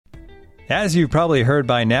As you've probably heard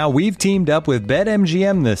by now, we've teamed up with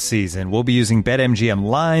BetMGM this season. We'll be using BetMGM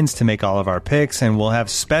lines to make all of our picks, and we'll have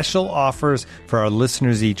special offers for our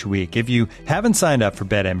listeners each week. If you haven't signed up for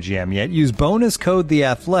BetMGM yet, use bonus code The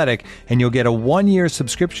Athletic, and you'll get a 1-year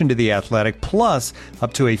subscription to The Athletic, plus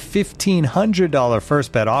up to a $1,500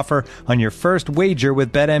 first bet offer on your first wager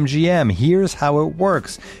with BetMGM. Here's how it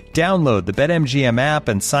works. Download the BetMGM app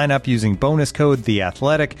and sign up using bonus code The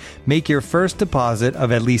Athletic. Make your first deposit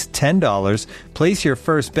of at least $10. Place your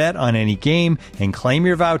first bet on any game and claim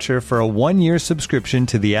your voucher for a 1-year subscription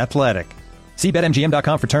to The Athletic. See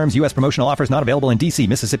BetMGM.com for terms. U.S. promotional offers not available in D.C.,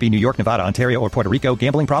 Mississippi, New York, Nevada, Ontario, or Puerto Rico.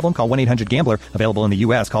 Gambling problem? Call 1-800-GAMBLER. Available in the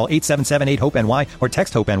U.S. Call 877-8-HOPE-NY or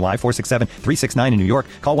text HOPE-NY 467-369 in New York.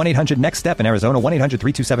 Call 1-800-NEXT-STEP in Arizona.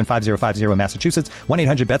 1-800-327-5050 in Massachusetts.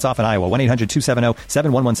 1-800-BETS-OFF in Iowa.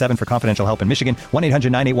 1-800-270-7117 for confidential help in Michigan.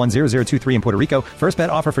 1-800-981-0023 in Puerto Rico. First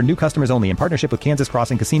bet offer for new customers only in partnership with Kansas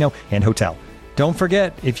Crossing Casino and Hotel. Don't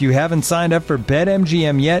forget, if you haven't signed up for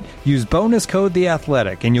BetMGM yet, use bonus code The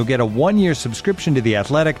Athletic, and you'll get a 1-year subscription to The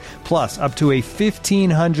Athletic, plus up to a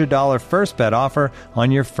 $1,500 first bet offer on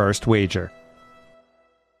your first wager.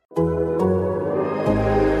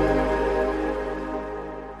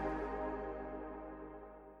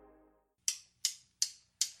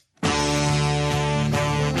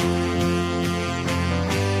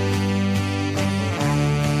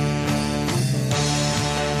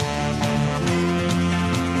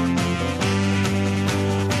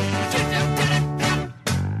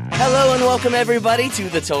 Welcome, everybody, to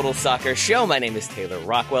the Total Soccer Show. My name is Taylor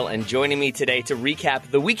Rockwell, and joining me today to recap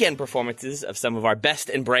the weekend performances of some of our best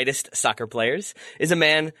and brightest soccer players is a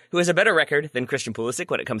man who has a better record than Christian Pulisic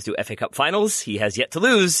when it comes to FA Cup finals. He has yet to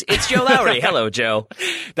lose. It's Joe Lowry. Hello, Joe.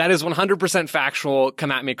 That is 100% factual.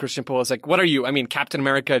 Come at me, Christian Pulisic. What are you? I mean, Captain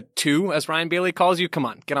America 2, as Ryan Bailey calls you? Come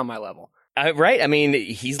on, get on my level. Right. I mean,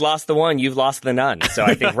 he's lost the one, you've lost the none. So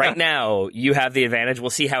I think right now you have the advantage. We'll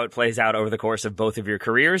see how it plays out over the course of both of your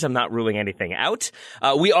careers. I'm not ruling anything out.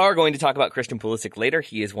 We are going to talk about Christian Pulisic later.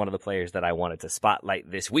 He is one of the players that I wanted to spotlight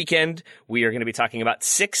this weekend. We are going to be talking about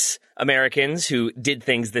 6 Americans who did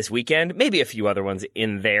things this weekend, maybe a few other ones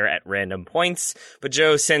in there at random points. But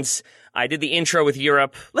Joe, since I did the intro with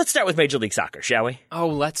Europe, let's start with Major League Soccer, shall we? Oh,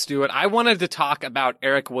 let's do it. I wanted to talk about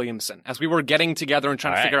Eric Williamson as we were getting together and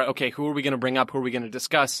trying to figure out, okay, who are we going to bring up? Who are we going to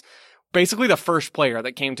discuss? Basically, the first player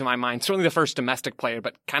that came to my mind, certainly the first domestic player,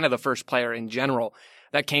 but kind of the first player in general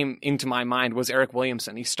that came into my mind was Eric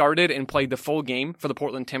Williamson. He started and played the full game for the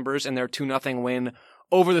Portland Timbers in their 2-0 win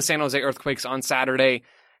over the San Jose Earthquakes on Saturday.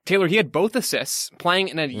 Taylor, he had both assists, playing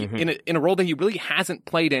in a role that he really hasn't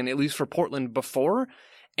played in, at least for Portland before,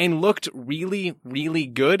 and looked really, really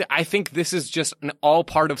good. I think this is just all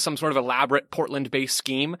part of some sort of elaborate Portland-based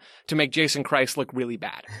scheme to make Jason Kreis look really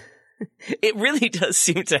bad. It really does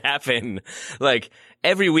seem to happen. Like,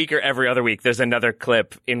 every week or every other week, there's another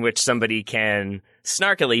clip in which somebody can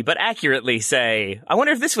snarkily but accurately say, I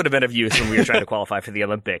wonder if this would have been of use when we were trying to qualify for the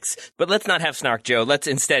Olympics. But let's not have snark, Joe. Let's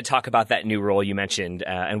instead talk about that new role you mentioned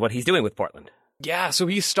and what he's doing with Portland. Yeah, so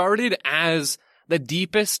he started as the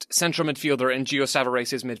deepest central midfielder in Gio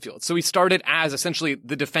Savarese's midfield. So he started as essentially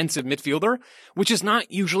the defensive midfielder, which is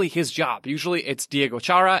not usually his job. Usually it's Diego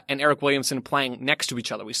Chara and Eric Williamson playing next to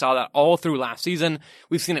each other. We saw that all through last season.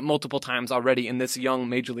 We've seen it multiple times already in this young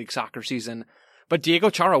Major League Soccer season. But Diego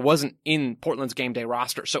Chara wasn't in Portland's game day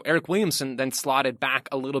roster. So Eric Williamson then slotted back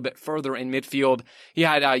a little bit further in midfield. He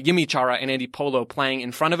had Yimi Chara and Andy Polo playing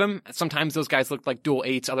in front of him. Sometimes those guys looked like dual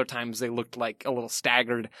eights. Other times they looked like a little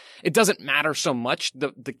staggered. It doesn't matter so much.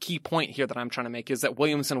 The key point here that I'm trying to make is that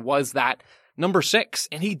Williamson was that number 6,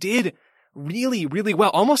 and he did really, really well,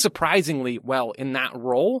 almost surprisingly well in that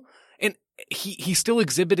role. And he still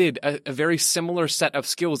exhibited a very similar set of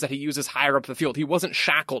skills that he uses higher up the field. He wasn't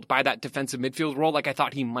shackled by that defensive midfield role like I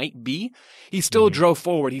thought he might be. He still drove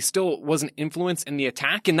forward. He still was an influence in the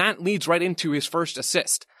attack, and that leads right into his first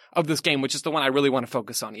assist of this game, which is the one I really want to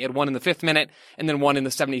focus on. He had one in the 5th minute and then one in the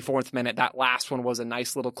 74th minute. That last one was a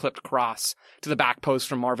nice little clipped cross to the back post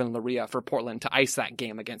from Marvin Loria for Portland to ice that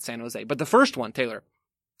game against San Jose. But the first one, Taylor,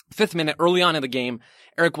 5th minute, early on in the game,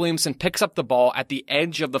 Eric Williamson picks up the ball at the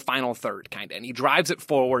edge of the final third, and he drives it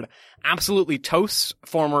forward, absolutely toasts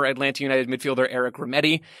former Atlanta United midfielder Eric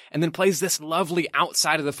Remedi, and then plays this lovely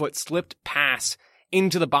outside of the foot slipped pass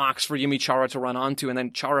into the box for Yimi Chara to run onto, and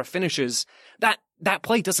then Chara finishes. That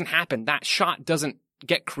play doesn't happen. That shot doesn't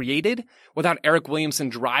get created without Eric Williamson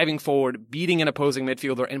driving forward, beating an opposing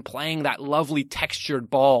midfielder, and playing that lovely textured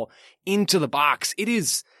ball into the box.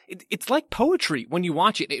 It's like poetry when you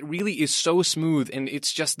watch it. It really is so smooth, and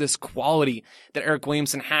it's just this quality that Eric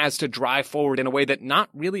Williamson has to drive forward in a way that not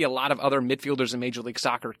really a lot of other midfielders in Major League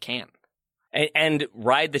Soccer can. And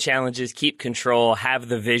ride the challenges, keep control, have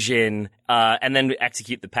the vision, and then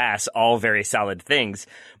execute the pass, all very solid things.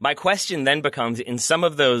 My question then becomes, in some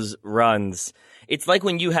of those runs, it's like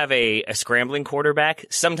when you have a scrambling quarterback,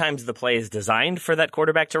 sometimes the play is designed for that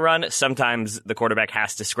quarterback to run, sometimes the quarterback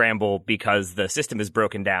has to scramble because the system is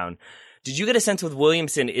broken down. Did you get a sense with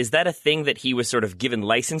Williamson, is that a thing that he was sort of given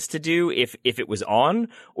license to do if it was on?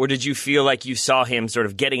 Or did you feel like you saw him sort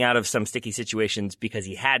of getting out of some sticky situations because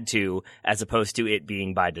he had to, as opposed to it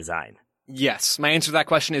being by design? Yes. My answer to that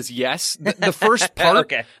question is yes. The first part,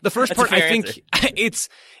 okay. I think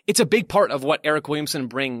it's a big part of what Eric Williamson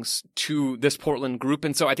brings to this Portland group.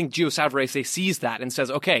 And so I think Gio Savarese sees that and says,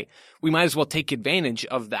 okay, we might as well take advantage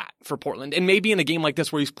of that for Portland. And maybe in a game like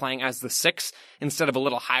this where he's playing as the 6 instead of a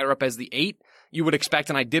little higher up as the 8, you would expect,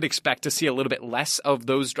 and I did expect to see a little bit less of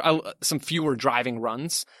those, some fewer driving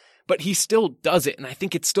runs, but he still does it. And I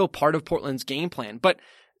think it's still part of Portland's game plan. But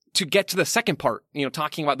to get to the second part,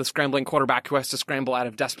 talking about the scrambling quarterback who has to scramble out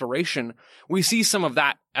of desperation, we see some of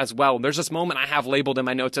that as well. There's this moment I have labeled in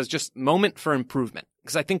my notes as just moment for improvement,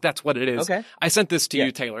 because I think that's what it is. Okay. I sent this to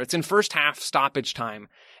you, Taylor. It's in first half stoppage time.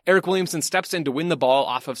 Eric Williamson steps in to win the ball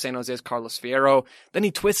off of San Jose's Carlos Fierro. Then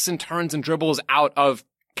he twists and turns and dribbles out of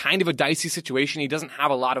kind of a dicey situation. He doesn't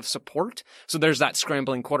have a lot of support. So there's that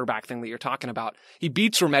scrambling quarterback thing that you're talking about. He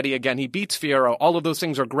beats Rometty again. He beats Fierro. All of those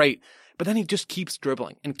things are great. But then he just keeps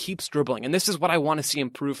dribbling and keeps dribbling. And this is what I want to see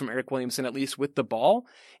improve from Eric Williamson, at least with the ball,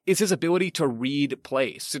 is his ability to read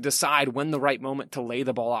plays, to decide when the right moment to lay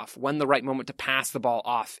the ball off, when the right moment to pass the ball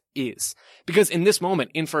off is. Because in this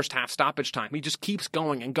moment, in first half stoppage time, he just keeps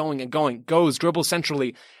going and going and going, goes, dribbles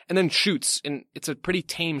centrally, and then shoots. And it's a pretty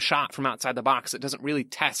tame shot from outside the box. It doesn't really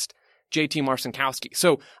test JT Marcinkowski.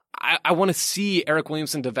 So I want to see Eric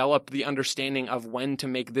Williamson develop the understanding of when to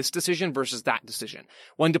make this decision versus that decision.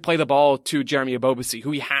 When to play the ball to Jeremy Ebobisse,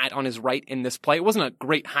 who he had on his right in this play. It wasn't a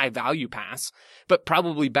great high value pass, but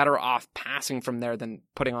probably better off passing from there than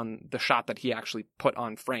putting on the shot that he actually put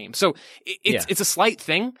on frame. So it's a slight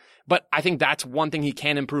thing, but I think that's one thing he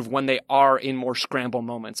can improve when they are in more scramble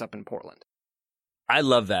moments up in Portland. I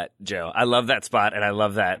love that, Joe. I love that spot, and I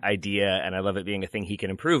love that idea, and I love it being a thing he can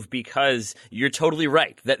improve, because you're totally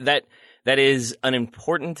right. That is an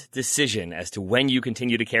important decision as to when you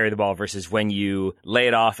continue to carry the ball versus when you lay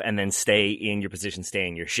it off and then stay in your position, stay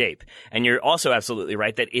in your shape. And you're also absolutely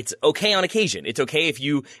right that it's okay on occasion. It's okay if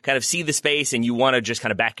you kind of see the space and you want to just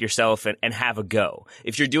kind of back yourself and have a go.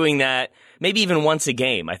 If you're doing that, maybe even once a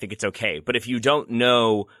game, I think it's okay. But if you don't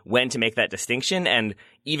know when to make that distinction, and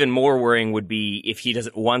even more worrying would be if he does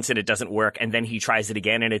it once and it doesn't work and then he tries it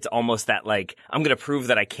again and it's almost that like, I'm going to prove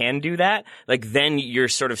that I can do that. Like then you're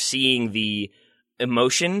sort of seeing the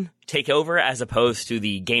emotion take over as opposed to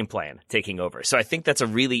the game plan taking over. So I think that's a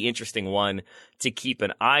really interesting one to keep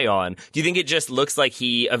an eye on. Do you think it just looks like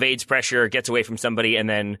he evades pressure, gets away from somebody, and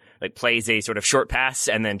then like plays a sort of short pass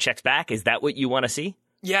and then checks back? Is that what you want to see?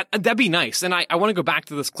 Yeah, that'd be nice. And I want to go back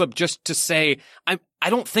to this clip just to say, I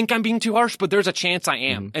don't think I'm being too harsh, but there's a chance I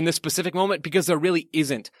am in this specific moment, because there really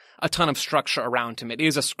isn't a ton of structure around him. It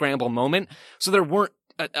is a scramble moment. So there weren't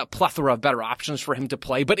a plethora of better options for him to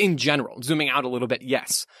play. But in general, zooming out a little bit,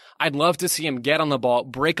 yes, I'd love to see him get on the ball,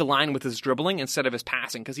 break a line with his dribbling instead of his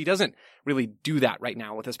passing, because he doesn't really do that right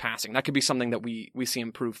now with his passing. That could be something that we see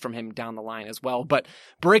improve from him down the line as well. But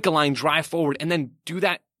break a line, drive forward, and then do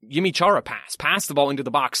that Yimmi Chara pass the ball into the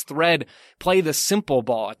box, thread, play the simple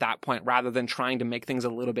ball at that point rather than trying to make things a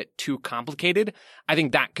little bit too complicated. I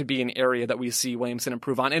think that could be an area that we see Williamson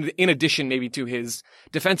improve on. And in addition, maybe to his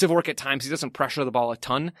defensive work at times, he doesn't pressure the ball a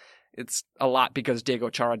ton. It's a lot because Diego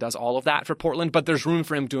Chara does all of that for Portland, but there's room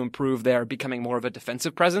for him to improve there, becoming more of a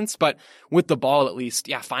defensive presence. But with the ball, at least,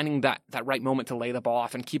 finding that right moment to lay the ball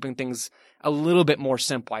off and keeping things a little bit more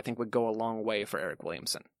simple, I think would go a long way for Eric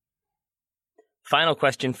Williamson. Final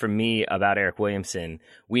question from me about Eric Williamson.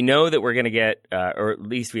 We know that we're going to get, or at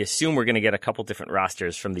least we assume we're going to get a couple different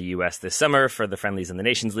rosters from the U.S. this summer for the friendlies in the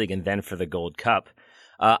Nations League and then for the Gold Cup.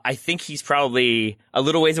 I think he's probably a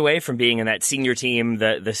little ways away from being in that senior team,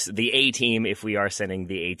 the A team, if we are sending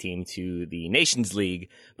the A team to the Nations League.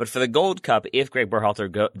 But for the Gold Cup, if Greg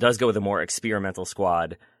Berhalter does go with a more experimental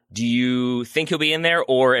squad, do you think he'll be in there?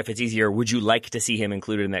 Or if it's easier, would you like to see him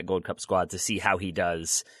included in that Gold Cup squad to see how he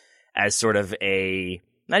does as sort of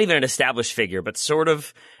not even an established figure, but sort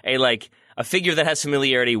of a figure that has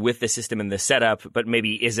familiarity with the system and the setup, but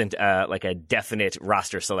maybe isn't like a definite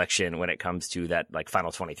roster selection when it comes to that like final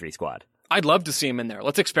 23 squad? I'd love to see him in there.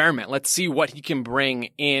 Let's experiment. Let's see what he can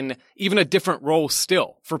bring in even a different role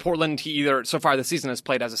still. For Portland, he either so far this season has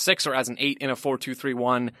played as a 6 or as an 8 in a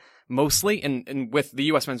 4-2-3-1. mostly. And with the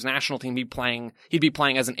U.S. men's national team, he'd be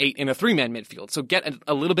playing as an 8 in a 3-man midfield. So get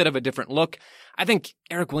a little bit of a different look. I think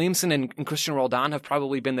Eric Williamson and Christian Roldan have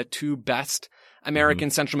probably been the two best American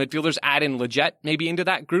central midfielders. Add in Lletget maybe into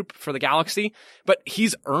that group for the Galaxy, but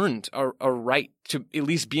he's earned a right to at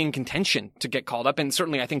least be in contention to get called up. And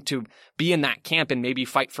certainly I think to be in that camp and maybe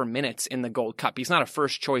fight for minutes in the Gold Cup. He's not a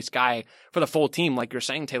first choice guy for the full team, like you're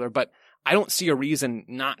saying, Taylor, but I don't see a reason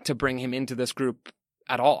not to bring him into this group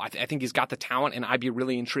at all. I think he's got the talent, and I'd be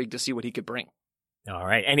really intrigued to see what he could bring. All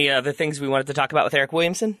right. Any other things we wanted to talk about with Eric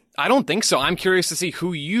Williamson? I don't think so. I'm curious to see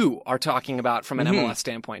who you are talking about from an MLS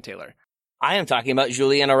standpoint, Taylor. I am talking about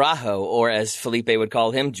Julian Araujo, or as Felipe would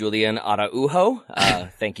call him, Julian Araujo.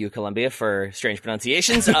 Thank you, Colombia, for strange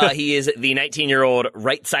pronunciations. He is the 19-year-old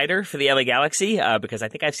right-sider for the LA Galaxy, because I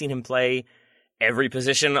think I've seen him play every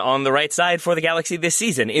position on the right side for the Galaxy this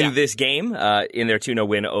season. In this game, in their 2-0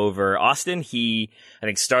 win over Austin, he, I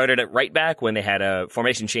think, started at right back when they had a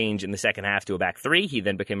formation change in the second half to a back 3. He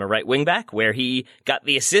then became a right wing back, where he got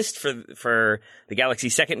the assist for the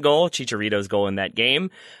Galaxy's second goal, Chicharito's goal in that game.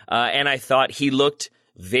 And I thought he looked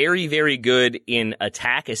very, very good in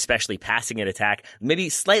attack, especially passing in attack, maybe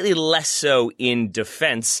slightly less so in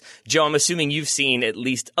defense. Joe, I'm assuming you've seen at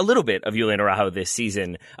least a little bit of Julian Araujo this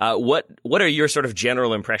season. What are your sort of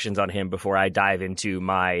general impressions on him before I dive into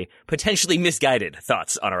my potentially misguided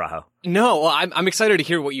thoughts on Araujo? No, well, I'm excited to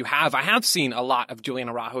hear what you have. I have seen a lot of Julian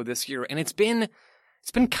Araujo this year, and it's been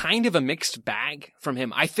kind of a mixed bag from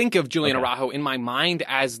him. I think of Julian Araujo in my mind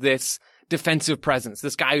as this defensive presence,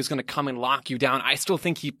 this guy who's going to come and lock you down. I still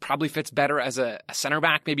think he probably fits better as a center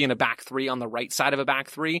back, maybe in a back 3 on the right side of a back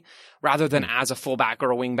 3, rather than as a fullback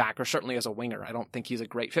or a wing back, or certainly as a winger. I don't think he's a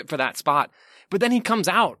great fit for that spot. But then he comes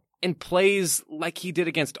out and plays like he did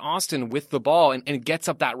against Austin with the ball, and gets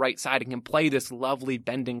up that right side and can play this lovely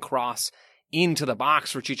bending cross into the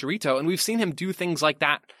box for Chicharito. And we've seen him do things like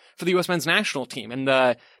that for the U.S. men's national team. In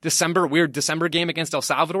the weird December game against El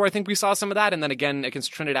Salvador, I think we saw some of that. And then again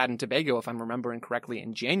against Trinidad and Tobago, if I'm remembering correctly,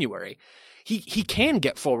 in January. He can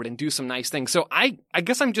get forward and do some nice things. So I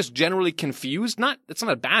guess I'm just generally confused. It's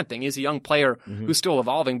not a bad thing. He's a young player who's still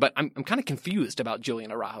evolving, but I'm kind of confused about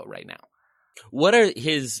Julian Araujo right now. What are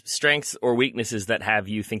his strengths or weaknesses that have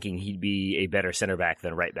you thinking he'd be a better center back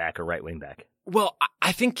than right back or right wing back? Well,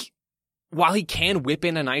 I think while he can whip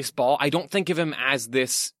in a nice ball, I don't think of him as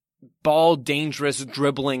this ball dangerous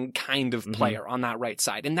dribbling kind of player on that right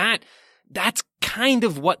side. And that's kind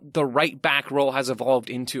of what the right back role has evolved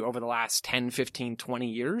into over the last 10, 15, 20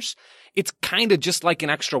 years. It's kind of just like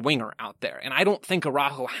an extra winger out there. And I don't think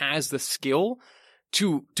Araujo has the skill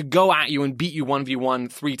to go at you and beat you 1v1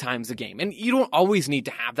 3 times a game. And you don't always need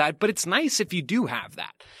to have that, but it's nice if you do have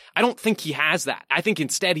that. I don't think he has that. I think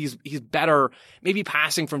instead he's better maybe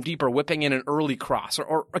passing from deep or whipping in an early cross,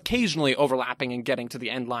 or occasionally overlapping and getting to the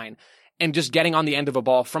end line and just getting on the end of a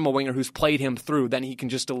ball from a winger who's played him through. Then he can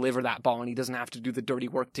just deliver that ball and he doesn't have to do the dirty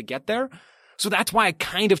work to get there. So that's why I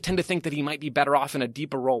kind of tend to think that he might be better off in a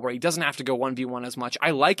deeper role where he doesn't have to go 1v1 as much.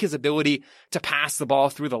 I like his ability to pass the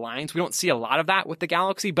ball through the lines. We don't see a lot of that with the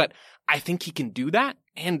Galaxy, but I think he can do that.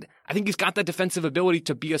 And I think he's got that defensive ability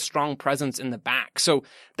to be a strong presence in the back. So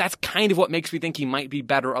that's kind of what makes me think he might be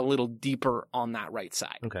better a little deeper on that right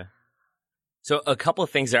side. Okay. So a couple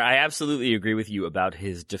of things there. I absolutely agree with you about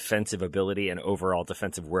his defensive ability and overall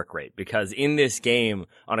defensive work rate, because in this game,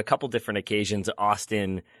 on a couple different occasions,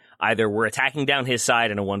 Austin either were attacking down his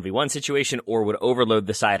side in a 1v1 situation or would overload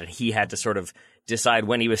the side, and he had to sort of decide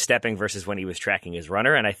when he was stepping versus when he was tracking his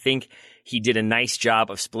runner. And I think he did a nice job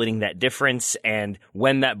of splitting that difference. And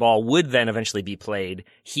when that ball would then eventually be played,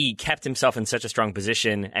 he kept himself in such a strong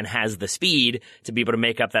position and has the speed to be able to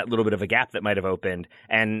make up that little bit of a gap that might have opened.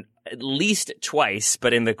 And at least twice,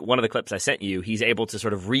 but in one of the clips I sent you, he's able to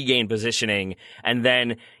sort of regain positioning and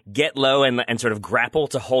then get low and sort of grapple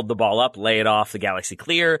to hold the ball up, lay it off, the Galaxy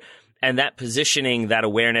clear. And that positioning, that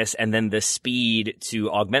awareness, and then the speed to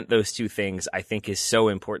augment those two things, I think is so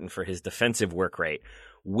important for his defensive work rate.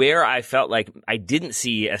 Where I felt like I didn't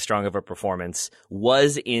see as strong of a performance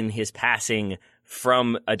was in his passing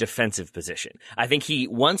from a defensive position. I think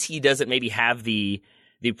once he doesn't maybe have the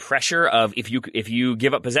pressure of if you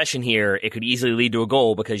give up possession here, it could easily lead to a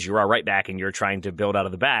goal because you're a right back and you're trying to build out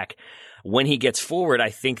of the back. When he gets forward,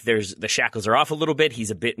 I think the shackles are off a little bit.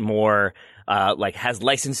 He's a bit more has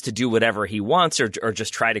license to do whatever he wants or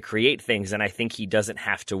just try to create things. And I think he doesn't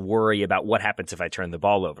have to worry about what happens if I turn the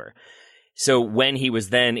ball over. So when he was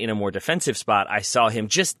then in a more defensive spot, I saw him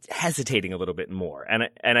just hesitating a little bit more. And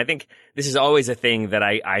I think this is always a thing that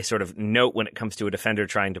I sort of note when it comes to a defender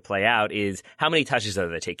trying to play out is how many touches are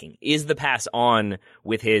they taking? Is the pass on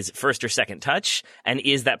with his first or second touch? And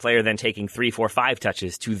is that player then taking 3, 4, 5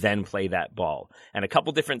 touches to then play that ball? And a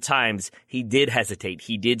couple different times he did hesitate.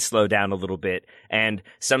 He did slow down a little bit. And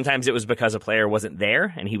sometimes it was because a player wasn't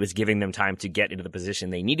there and he was giving them time to get into the position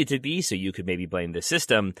they needed to be. So you could maybe blame the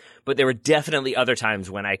system. But there were definitely other times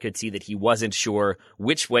when I could see that he wasn't sure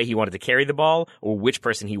which way he wanted to carry the ball or which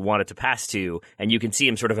person he wanted to pass to. And you can see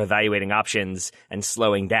him sort of evaluating options and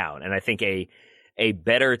slowing down. And I think a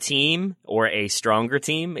better team or a stronger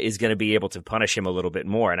team is going to be able to punish him a little bit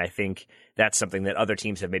more. And I think that's something that other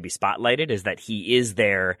teams have maybe spotlighted, is that he is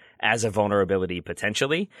there as a vulnerability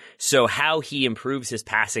potentially. So how he improves his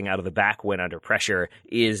passing out of the back when under pressure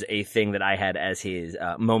is a thing that I had as his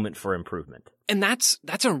moment for improvement. And that's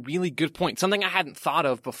a really good point. Something I hadn't thought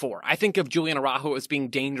of before. I think of Julian Araujo as being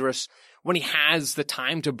dangerous when he has the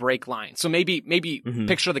time to break lines. So maybe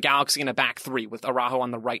picture the Galaxy in a back three with Araujo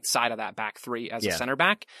on the right side of that back three as a center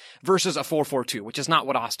back versus a 4-4-2, which is not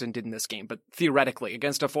what Austin did in this game, but theoretically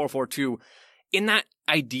against a 4-4-2. In that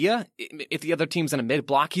idea, if the other team's in a mid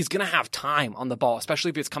block, he's going to have time on the ball, especially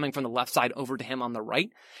if it's coming from the left side over to him on the right.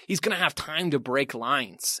 He's going to have time to break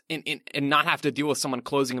lines and not have to deal with someone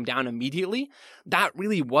closing him down immediately. That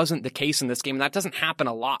really wasn't the case in this game. And that doesn't happen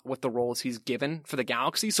a lot with the roles he's given for the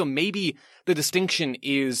Galaxy. So maybe the distinction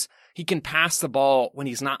is he can pass the ball when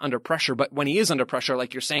he's not under pressure, but when he is under pressure,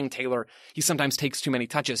 like you're saying, Taylor, he sometimes takes too many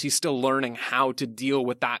touches. He's still learning how to deal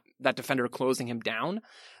with that defender closing him down.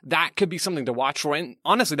 That could be something to watch for. And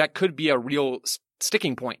honestly, that could be a real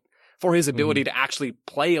sticking point for his ability to actually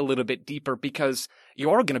play a little bit deeper, because you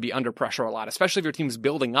are going to be under pressure a lot, especially if your team's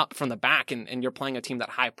building up from the back and you're playing a team that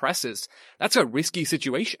high presses. That's a risky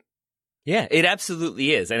situation. Yeah, it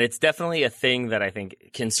absolutely is. And it's definitely a thing that I think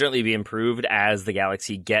can certainly be improved as the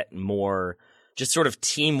Galaxy get more just sort of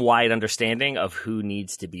team-wide understanding of who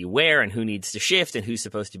needs to be where and who needs to shift and who's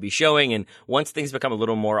supposed to be showing. And once things become a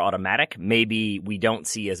little more automatic, maybe we don't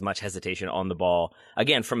see as much hesitation on the ball,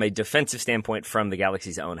 again, from a defensive standpoint from the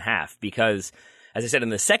Galaxy's own half. Because, as I said, in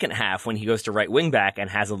the second half, when he goes to right wing back and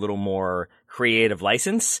has a little more creative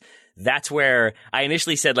license, that's where I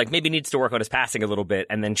initially said, like, maybe needs to work on his passing a little bit,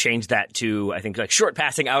 and then change that to, I think, like, short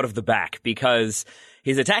passing out of the back, because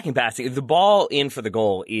his attacking passing, the ball in for the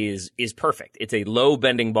goal is perfect. It's a low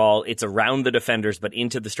bending ball. It's around the defenders, but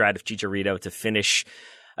into the stride of Chicharito to finish.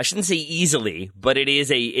 I shouldn't say easily, but it is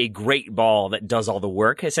a great ball that does all the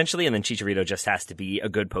work, essentially, and then Chicharito just has to be a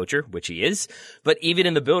good poacher, which he is. But even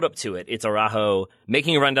in the build-up to it, it's Araujo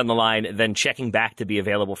making a run down the line, then checking back to be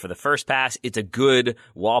available for the first pass. It's a good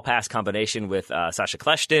wall pass combination with Sacha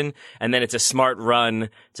Kljestan, and then it's a smart run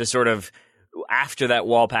to sort of, after that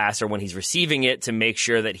wall pass or when he's receiving it, to make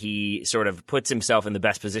sure that he sort of puts himself in the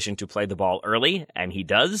best position to play the ball early, and he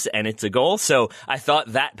does, and it's a goal. So I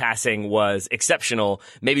thought that passing was exceptional,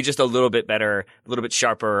 maybe just a little bit better, a little bit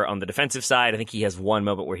sharper on the defensive side. I think he has one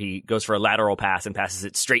moment where he goes for a lateral pass and passes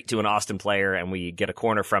it straight to an Austin player, and we get a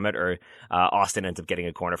corner from it, or Austin ends up getting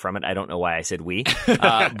a corner from it. I don't know why I said we.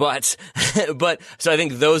 But so I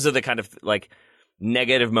think those are the kind of, like,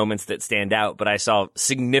 negative moments that stand out, but I saw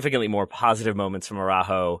significantly more positive moments from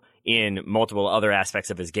Araujo in multiple other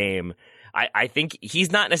aspects of his game. I think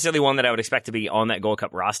he's not necessarily one that I would expect to be on that Gold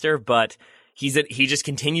Cup roster, but he just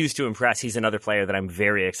continues to impress. He's another player that I'm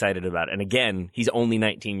very excited about. And again, he's only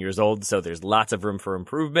 19 years old, so there's lots of room for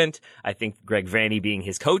improvement. I think Greg Vanney being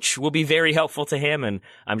his coach will be very helpful to him, and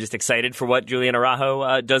I'm just excited for what Julian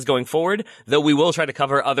Araujo does going forward, though we will try to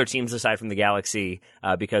cover other teams aside from the Galaxy,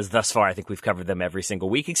 because thus far I think we've covered them every single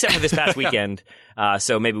week, except for this past weekend.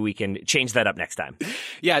 So maybe we can change that up next time.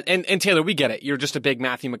 Yeah, and Taylor, we get it. You're just a big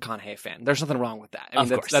Matthew McConaughey fan. There's nothing wrong with that. I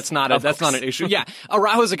mean, of course. That's not an issue. Yeah,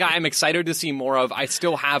 Araujo's a guy I'm excited to see more of. I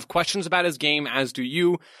still have questions about his game, as do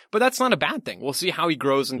you, but that's not a bad thing. We'll see how he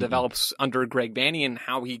grows and develops under Greg Vanney and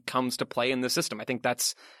how he comes to play in the system. I think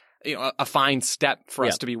that's, a fine step for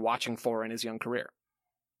us to be watching for in his young career.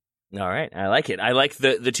 All right. I like it. I like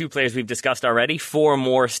the two players we've discussed already. 4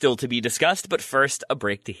 more still to be discussed, but first, a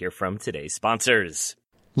break to hear from today's sponsors.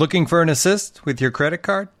 Looking for an assist with your credit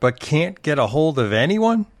card, but can't get a hold of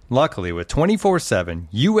anyone? Luckily, with 24/7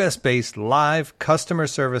 U.S.-based live customer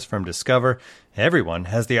service from Discover, everyone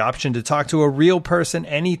has the option to talk to a real person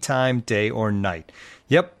anytime, day or night.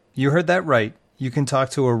 Yep, you heard that right. You can talk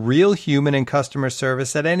to a real human in customer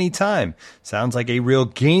service at any time. Sounds like a real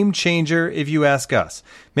game changer if you ask us.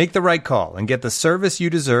 Make the right call and get the service you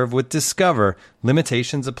deserve with Discover.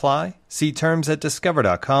 Limitations apply. See terms at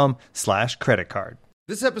discover.com/creditcard.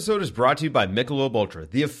 This episode is brought to you by Michelob Ultra,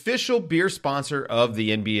 the official beer sponsor of the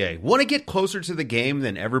NBA. Want to get closer to the game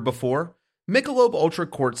than ever before? Michelob Ultra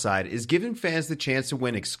Courtside is giving fans the chance to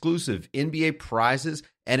win exclusive NBA prizes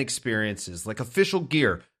and experiences like official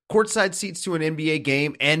gear, courtside seats to an NBA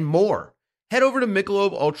game, and more. Head over to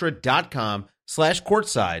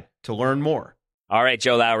MichelobUltra.com/courtside to learn more. All right,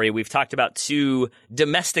 Joe Lowry, we've talked about two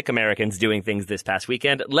domestic Americans doing things this past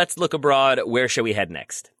weekend. Let's look abroad. Where shall we head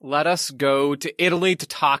next? Let us go to Italy to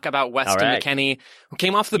talk about Weston McKennie, who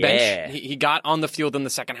came off the bench. He got on the field in the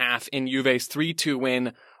second half in Juve's 3-2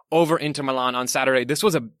 win over Inter Milan on Saturday. This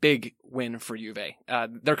was a big win for Juve.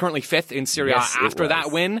 They're currently fifth in Serie A. After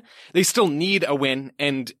that win, they still need a win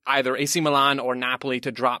and either AC Milan or Napoli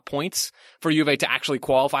to drop points for Juve to actually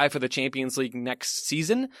qualify for the Champions League next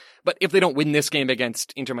season. But if they don't win this game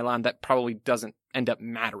against Inter Milan, that probably doesn't end up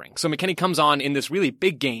mattering. So McKennie comes on in this really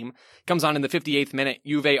big game, comes on in the 58th minute.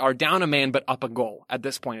 Juve are down a man, but up a goal. At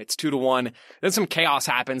this point, it's 2-1. Then some chaos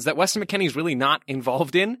happens that Weston McKennie's really not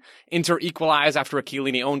involved in. Inter equalize after a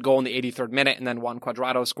Chiellini own goal in the 83rd minute, and then Juan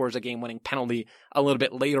Cuadrado scores a game-winning penalty a little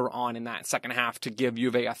bit later on in that second half to give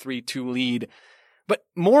Juve a 3-2 lead. But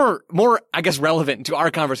more, I guess, relevant to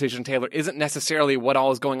our conversation, Taylor, isn't necessarily what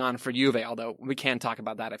all is going on for Juve, although we can talk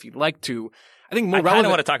about that if you'd like to. I think more relevant. I kind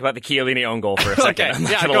of want to talk about the Chiellini own goal for a second. Okay, I'm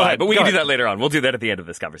not gonna lie, but we can do that later on. We'll do that at the end of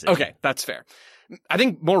this conversation. Okay, that's fair. I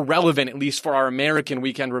think more relevant, at least for our American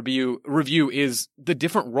weekend review, is the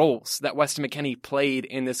different roles that Weston McKennie played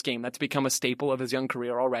in this game. That's become a staple of his young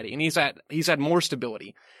career already. And he's had more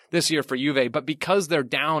stability this year for Juve, but because they're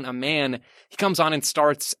down a man, he comes on and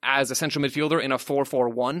starts as a central midfielder in a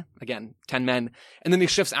 4-4-1, again, 10 men, and then he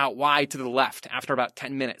shifts out wide to the left after about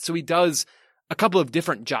 10 minutes. So he does a couple of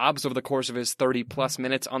different jobs over the course of his 30-plus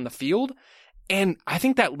minutes on the field. And I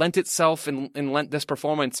think that lent itself and lent this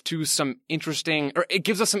performance to some interesting, or it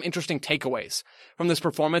gives us some interesting takeaways from this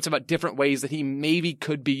performance about different ways that he maybe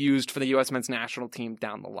could be used for the U.S. men's national team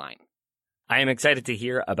down the line. I am excited to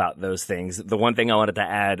hear about those things. The one thing I wanted to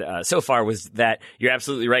add so far was that you're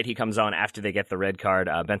absolutely right. He comes on after they get the red card.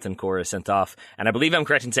 Bentancur is sent off. And I believe I'm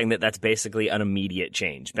correct in saying that that's basically an immediate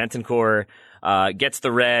change. Bentancur gets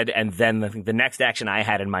the red, and then the next action I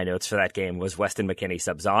had in my notes for that game was Weston McKennie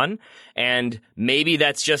subs on. And maybe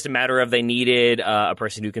that's just a matter of they needed a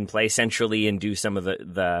person who can play centrally and do some of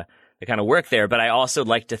the kind of work there. But I also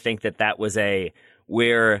like to think that was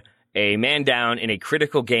where a man down in a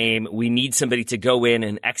critical game, we need somebody to go in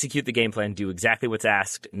and execute the game plan, do exactly what's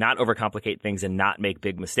asked, not overcomplicate things, and not make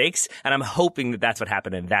big mistakes. And I'm hoping that that's what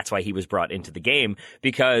happened, and that's why he was brought into the game,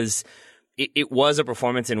 because it was a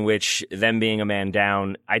performance in which, them being a man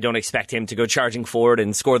down, I don't expect him to go charging forward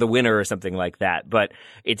and score the winner or something like that. But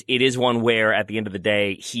it is one where, at the end of the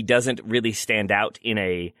day, he doesn't really stand out in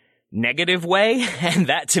a negative way, and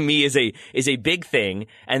that to me is a big thing.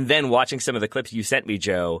 And then watching some of the clips you sent me,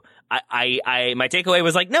 Joe, my takeaway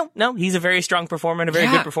was like, no, he's a very strong performer and a very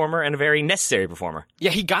good performer and a very necessary performer.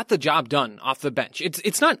 Yeah, he got the job done off the bench.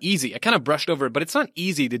 It's not easy. I kind of brushed over it, but it's not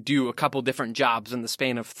easy to do a couple different jobs in the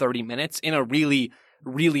span of 30 minutes in a really,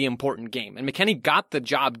 really important game. And McKennie got the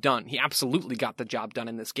job done. He absolutely got the job done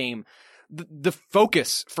in this game. The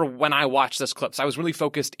focus for when I watched this clips, I was really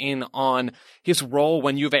focused in on his role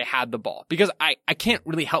when Juve had the ball, because I can't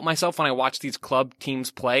really help myself when I watch these club teams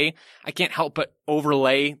play. I can't help but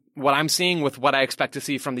overlay what I'm seeing with what I expect to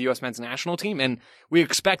see from the U.S. men's national team. And we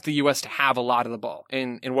expect the U.S. to have a lot of the ball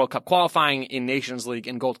in World Cup qualifying, in Nations League,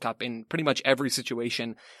 in Gold Cup, in pretty much every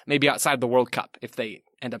situation, maybe outside the World Cup if they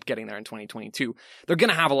end up getting there in 2022. They're going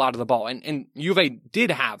to have a lot of the ball. And Juve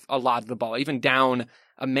did have a lot of the ball, even down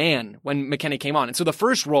a man when McKennie came on. And so the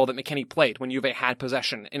first role that McKennie played when Juve had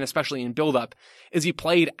possession, and especially in build-up, is he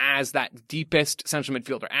played as that deepest central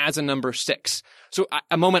midfielder, as a number 6. So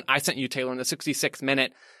a moment I sent you, Taylor, in the 66th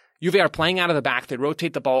minute, Juve are playing out of the back. They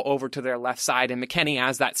rotate the ball over to their left side, and McKennie,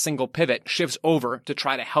 as that single pivot, shifts over to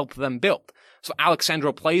try to help them build. So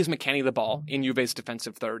Alexandro plays McKennie the ball in Juve's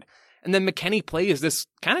defensive third. And then McKennie plays this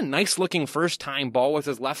kind of nice looking first time ball with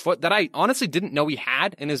his left foot that I honestly didn't know he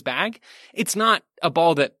had in his bag. It's not a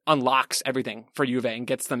ball that unlocks everything for Juve and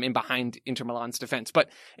gets them in behind Inter Milan's defense, but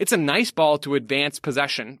it's a nice ball to advance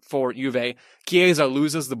possession for Juve. Chiesa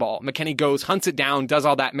loses the ball. McKennie goes, hunts it down, does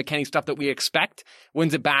all that McKennie stuff that we expect,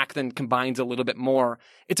 wins it back, then combines a little bit more.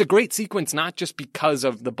 It's a great sequence, not just because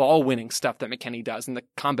of the ball winning stuff that McKennie does and the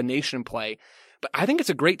combination play, but I think it's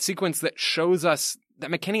a great sequence that shows us that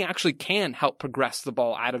McKennie actually can help progress the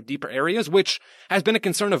ball out of deeper areas, which has been a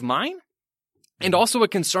concern of mine and also a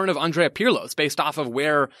concern of Andrea Pirlo's based off of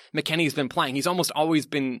where McKennie's been playing. He's almost always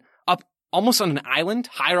been up almost on an island,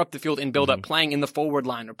 higher up the field in build-up, playing in the forward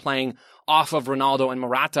line or playing off of Ronaldo and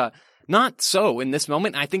Morata. not so in this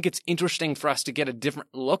moment. I think it's interesting for us to get a different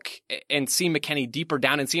look and see McKennie deeper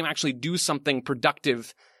down and see him actually do something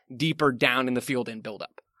productive deeper down in the field and build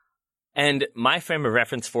up. And my frame of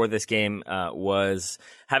reference for this game was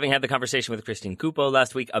having had the conversation with Christian Cupo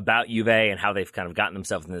last week about Juve and how they've kind of gotten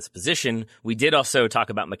themselves in this position. We did also talk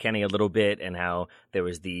about McKennie a little bit and how there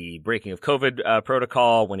was the breaking of COVID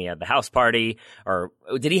protocol when he had the house party. Or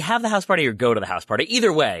did he have the house party or go to the house party?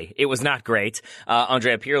 Either way, it was not great.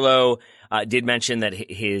 Andrea Pirlo did mention that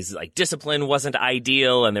his discipline wasn't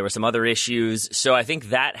ideal and there were some other issues. So I think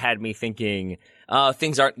that had me thinking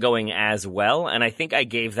things aren't going as well, and I think I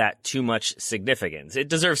gave that too much significance. It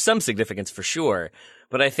deserves some significance for sure,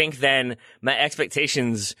 but I think then my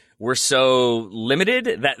expectations were so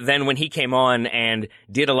limited that then when he came on and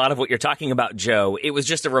did a lot of what you're talking about, Joe, it was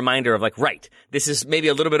just a reminder of right, this is maybe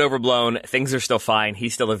a little bit overblown, things are still fine,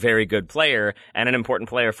 he's still a very good player and an important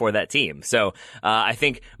player for that team. So I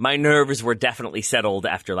think my nerves were definitely settled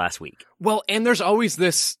after last week. Well, and there's always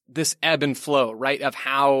this ebb and flow, right, of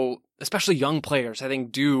how especially young players, I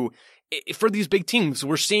think, do for these big teams.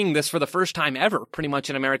 We're seeing this for the first time ever, pretty much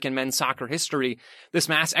in American men's soccer history, this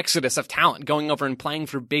mass exodus of talent going over and playing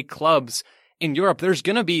for big clubs in Europe. There's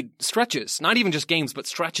going to be stretches, not even just games, but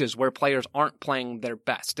stretches where players aren't playing their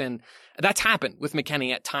best. And that's happened with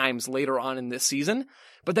McKennie at times later on in this season.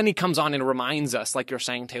 But then he comes on and reminds us, like you're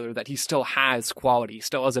saying, Taylor, that he still has quality,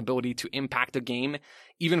 still has ability to impact a game,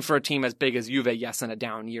 even for a team as big as Juve, yes, in a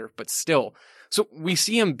down year, but still. So we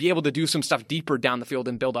see him be able to do some stuff deeper down the field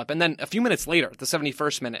and build up. And then a few minutes later, the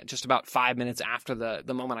 71st minute, just about 5 minutes after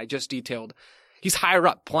the moment I just detailed, he's higher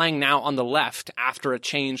up, playing now on the left after a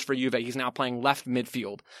change for Juve. He's now playing left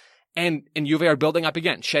midfield. And Juve are building up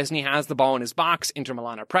again. Szczesny has the ball in his box. Inter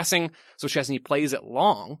Milan are pressing, so Szczesny plays it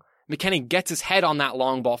long. McKennie gets his head on that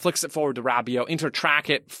long ball, flicks it forward to Rabiot, Inter track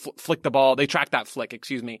it, flick the ball. They track that flick,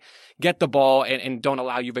 get the ball and don't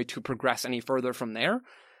allow Juve to progress any further from there.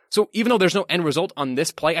 So even though there's no end result on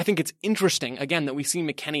this play, I think it's interesting, again, that we see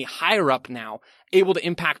McKennie higher up now, able to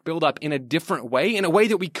impact build-up in a different way, in a way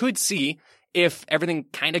that we could see if everything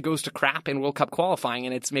kind of goes to crap in World Cup qualifying,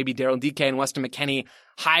 and it's maybe Daryl Dike and Weston McKennie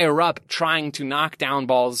higher up trying to knock down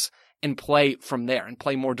balls and play from there, and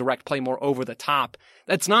play more direct, play more over the top.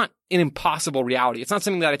 That's not an impossible reality. It's not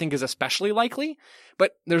something that I think is especially likely,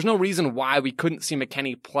 but there's no reason why we couldn't see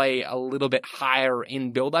McKennie play a little bit higher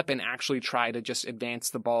in build-up and actually try to just advance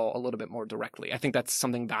the ball a little bit more directly. I think that's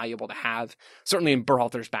something valuable to have, certainly in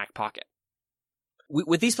Berhalter's back pocket.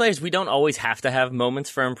 With these players, we don't always have to have moments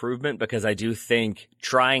for improvement, because I do think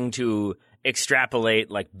trying to extrapolate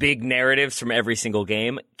big narratives from every single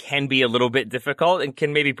game can be a little bit difficult and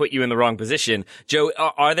can maybe put you in the wrong position. Joe,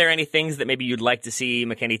 are there any things that maybe you'd like to see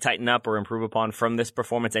McKennie tighten up or improve upon from this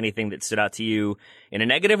performance? Anything that stood out to you in a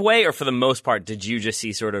negative way? Or for the most part, did you just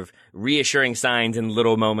see sort of reassuring signs and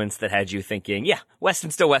little moments that had you thinking, yeah,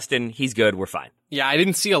 Weston's still Weston, he's good, we're fine? Yeah, I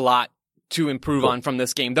didn't see a lot to improve on from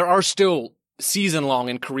this game. There are still season-long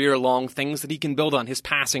and career-long things that he can build on. His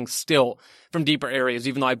passing still from deeper areas,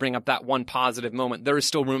 even though I bring up that one positive moment, there is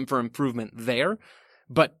still room for improvement there.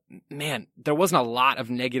 But man, there wasn't a lot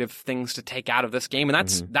of negative things to take out of this game,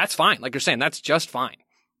 and that's fine. Like you're saying, that's just fine.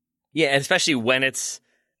 Yeah, and especially when it's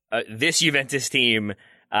this Juventus team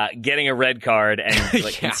getting a red card and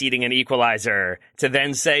conceding an equalizer, to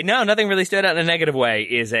then say, no, nothing really stood out in a negative way,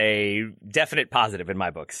 is a definite positive in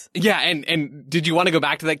my books. Yeah, and did you want to go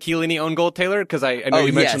back to that Chiellini own goal, Taylor? Because I know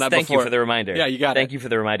you mentioned that before. Thank you for the reminder. Yeah, you got Thank you for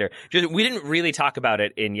the reminder. We didn't really talk about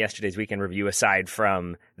it in yesterday's weekend review, aside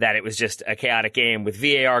from that it was just a chaotic game with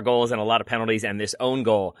VAR goals and a lot of penalties and this own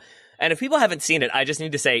goal. And if people haven't seen it, I just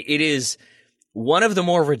need to say it is one of the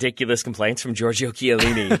more ridiculous complaints from Giorgio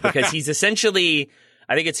Chiellini, because he's essentially,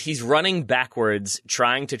 I think he's running backwards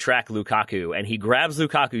trying to track Lukaku, and he grabs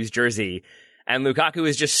Lukaku's jersey, and Lukaku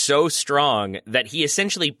is just so strong that he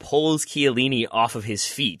essentially pulls Chiellini off of his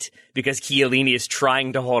feet, because Chiellini is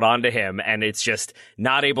trying to hold on to him, and it's just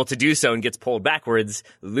not able to do so and gets pulled backwards,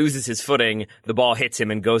 loses his footing, the ball hits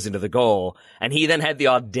him and goes into the goal. And he then had the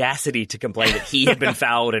audacity to complain that he had been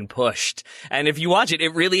fouled and pushed. And if you watch it,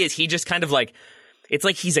 it really is, he just kind of it's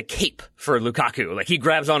like he's a cape for Lukaku. He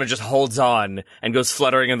grabs on and just holds on and goes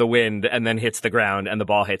fluttering in the wind and then hits the ground and the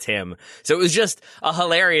ball hits him. So it was just a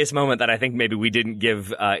hilarious moment that I think maybe we didn't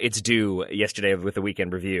give its due yesterday with the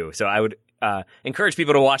weekend review. So I would encourage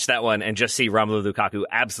people to watch that one and just see Romelu Lukaku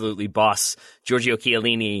absolutely boss Giorgio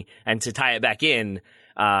Chiellini. And to tie it back in,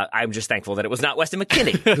 I'm just thankful that it was not Weston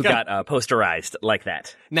McKennie who got posterized like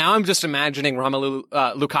that. Now I'm just imagining Romelu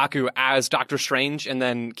Lukaku as Doctor Strange and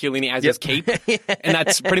then Chiellini as his cape. And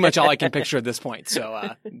that's pretty much all I can picture at this point.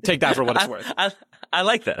 So take that for what it's worth. I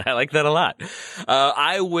like that. I like that a lot.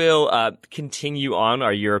 I will continue on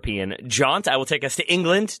our European jaunt. I will take us to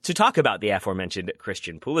England to talk about the aforementioned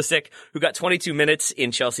Christian Pulisic, who got 22 minutes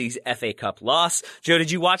in Chelsea's FA Cup loss. Joe,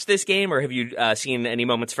 did you watch this game, or have you seen any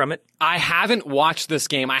moments from it? I haven't watched this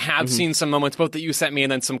game. I have seen some moments, both that you sent me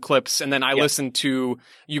and then some clips, and then I listened to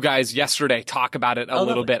you guys yesterday talk about it a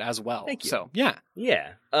little bit as well. Thank you. So, yeah.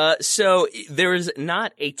 Yeah. So there's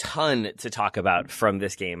not a ton to talk about from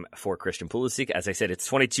this game for Christian Pulisic. As I said, it's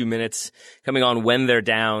 22 minutes coming on when they're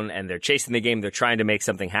down and they're chasing the game. They're trying to make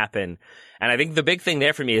something happen. And I think the big thing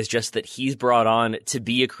there for me is just that he's brought on to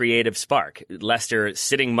be a creative spark. Leicester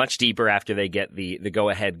sitting much deeper after they get the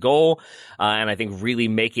go-ahead goal. And I think really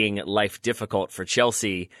making life difficult for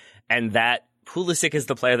Chelsea. And that Pulisic is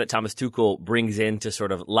the player that Thomas Tuchel brings in to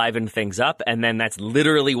sort of liven things up, and then that's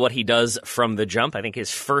literally what he does from the jump. I think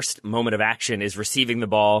his first moment of action is receiving the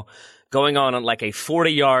ball, going on like a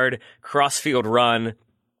 40-yard cross-field run,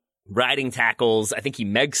 riding tackles. I think he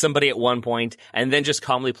megs somebody at one point, and then just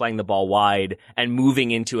calmly playing the ball wide and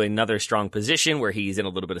moving into another strong position where he's in a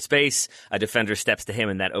little bit of space. A defender steps to him,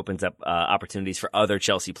 and that opens up opportunities for other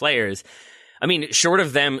Chelsea players. I mean, short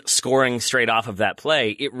of them scoring straight off of that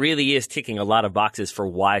play, it really is ticking a lot of boxes for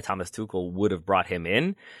why Thomas Tuchel would have brought him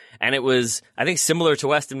in. And it was, I think, similar to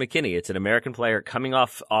Weston McKennie. It's an American player coming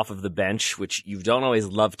off of the bench, which you don't always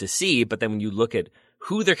love to see. But then when you look at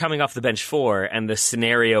who they're coming off the bench for and the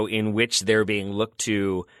scenario in which they're being looked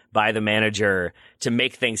to by the manager to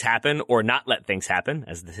make things happen or not let things happen,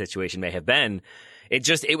 as the situation may have been,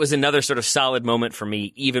 it was another sort of solid moment for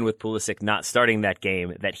me, even with Pulisic not starting that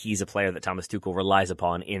game, that he's a player that Thomas Tuchel relies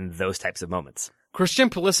upon in those types of moments. Christian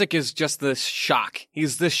Pulisic is just this shock.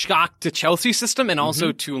 He's the shock to Chelsea's system and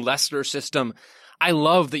also to Leicester's system. I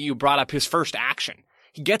love that you brought up his first action.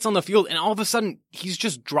 He gets on the field and all of a sudden he's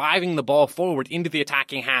just driving the ball forward into the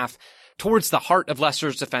attacking half towards the heart of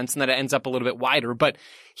Leicester's defense, and that it ends up a little bit wider. But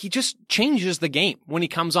he just changes the game when he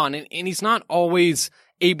comes on, and he's not always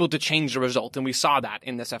able to change the result, and we saw that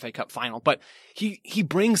in this FA Cup final. But he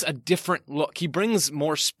brings a different look. He brings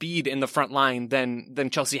more speed in the front line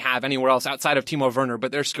than Chelsea have anywhere else outside of Timo Werner,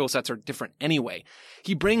 but their skill sets are different anyway.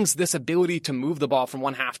 He brings this ability to move the ball from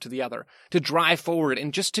one half to the other, to drive forward,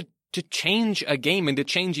 and just to change a game and to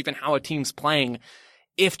change even how a team's playing.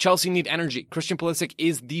 If Chelsea need energy, Christian Pulisic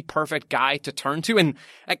is the perfect guy to turn to, and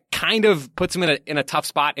that kind of puts him in a tough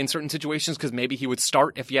spot in certain situations, because maybe he would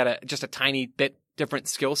start if he had just a tiny bit different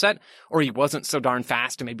skill set, or he wasn't so darn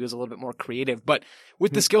fast and maybe was a little bit more creative. But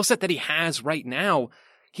with the skill set that he has right now,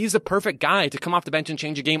 he's the perfect guy to come off the bench and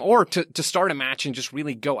change a game, or to start a match and just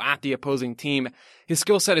really go at the opposing team. His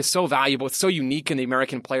skill set is so valuable. It's so unique in the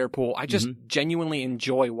American player pool. I just genuinely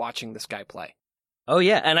enjoy watching this guy play. Oh,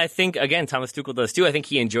 yeah. And I think, again, Thomas Tuchel does too. I think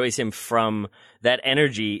he enjoys him from that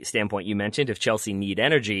energy standpoint you mentioned. If Chelsea need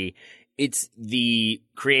energy, it's the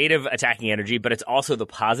creative attacking energy, but it's also the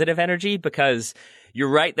positive energy, because you're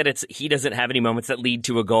right that he doesn't have any moments that lead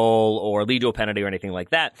to a goal or lead to a penalty or anything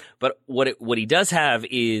like that. But what he does have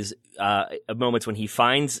is moments when he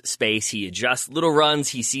finds space, he adjusts little runs,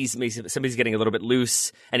 he sees somebody's getting a little bit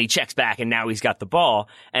loose, and he checks back, and now he's got the ball.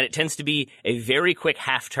 And it tends to be a very quick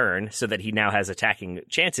half turn so that he now has attacking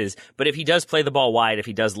chances. But if he does play the ball wide, if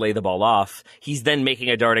he does lay the ball off, he's then making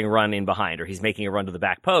a darting run in behind, or he's making a run to the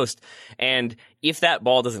back post. And if that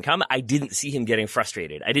ball doesn't come, I didn't see him getting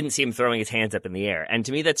frustrated. I didn't see him throwing his hands up in the air. And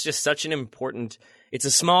to me, that's just such an important, it's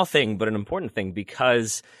a small thing, but an important thing,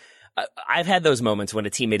 because I've had those moments when a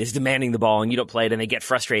teammate is demanding the ball and you don't play it and they get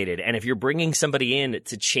frustrated. And if you're bringing somebody in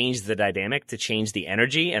to change the dynamic, to change the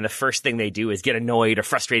energy, and the first thing they do is get annoyed or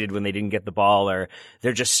frustrated when they didn't get the ball, or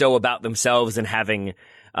they're just so about themselves and having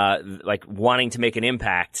like wanting to make an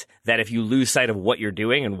impact, that if you lose sight of what you're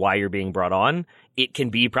doing and why you're being brought on, it can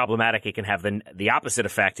be problematic. It can have the opposite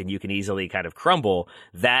effect, and you can easily kind of crumble.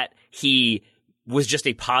 That he was just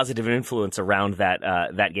a positive influence around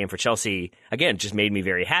that game for Chelsea. Again, just made me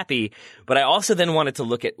very happy. But I also then wanted to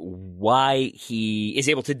look at why he is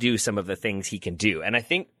able to do some of the things he can do. And I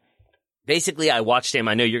think basically I watched him.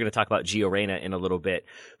 I know you're going to talk about Gio Reyna in a little bit,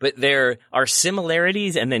 but there are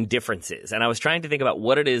similarities and then differences. And I was trying to think about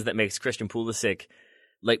what it is that makes Christian Pulisic,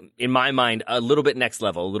 like, in my mind, a little bit next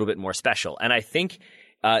level, a little bit more special. And I think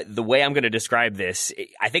the way I'm going to describe this,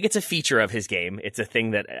 I think it's a feature of his game. It's a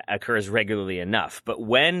thing that occurs regularly enough. But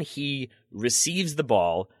when he receives the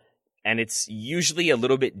ball, and it's usually a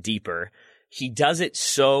little bit deeper, he does it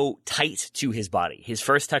so tight to his body. His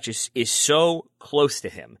first touch is so close to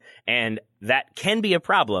him. And that can be a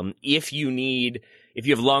problem if you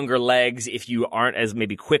have longer legs, if you aren't as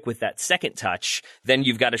maybe quick with that second touch, then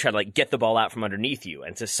you've got to try to get the ball out from underneath you.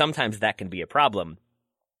 And so sometimes that can be a problem.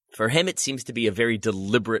 For him, it seems to be a very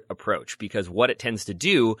deliberate approach because what it tends to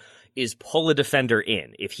do is pull a defender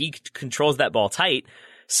in. If he controls that ball tight,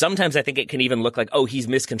 sometimes I think it can even look like, oh, he's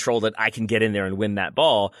miscontrolled it, I can get in there and win that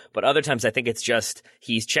ball. But other times I think it's just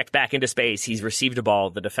he's checked back into space, he's received a ball,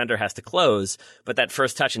 the defender has to close. But that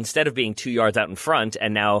first touch, instead of being 2 yards out in front,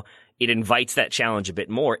 and now it invites that challenge a bit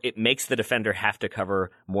more, it makes the defender have to cover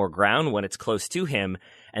more ground when it's close to him.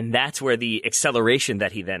 And that's where the acceleration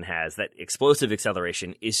that he then has, that explosive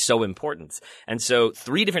acceleration, is so important. And so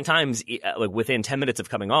 3 different times, like within 10 minutes of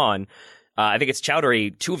coming on, I think it's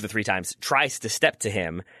Chowdhury, 2 of the 3 times, tries to step to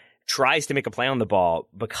him, tries to make a play on the ball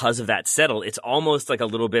because of that settle. It's almost like a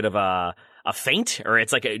little bit of a feint, or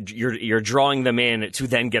it's like you're drawing them in to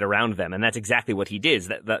then get around them. And that's exactly what he does.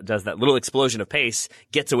 That does that little explosion of pace,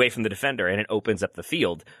 gets away from the defender, and it opens up the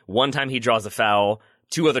field. One time he draws a foul.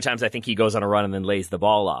 2 other times I think he goes on a run and then lays the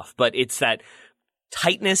ball off. But it's that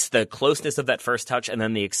tightness, the closeness of that first touch, and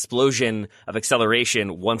then the explosion of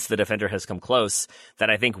acceleration once the defender has come close that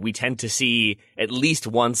I think we tend to see at least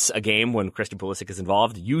once a game when Christian Pulisic is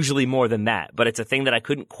involved, usually more than that. But it's a thing that I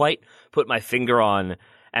couldn't quite put my finger on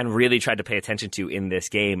and really tried to pay attention to in this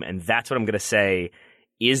game. And that's what I'm going to say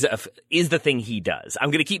is the thing he does.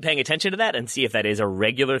 I'm going to keep paying attention to that and see if that is a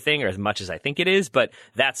regular thing or as much as I think it is, but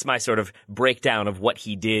that's my sort of breakdown of what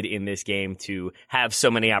he did in this game to have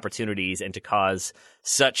so many opportunities and to cause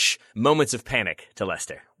such moments of panic to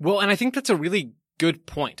Leicester. Well, and I think that's a really good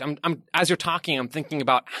point. I'm as you're talking, I'm thinking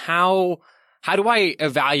about how do I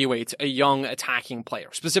evaluate a young attacking player,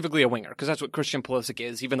 specifically a winger, because that's what Christian Pulisic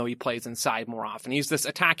is, even though he plays inside more often. He's this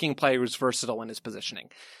attacking player who's versatile in his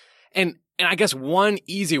positioning. And I guess one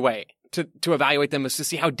easy way to evaluate them is to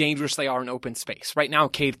see how dangerous they are in open space. Right now,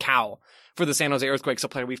 Cade Cowell for the San Jose Earthquakes, a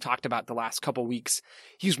player we've talked about the last couple weeks,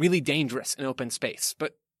 he's really dangerous in open space.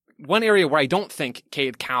 But one area where I don't think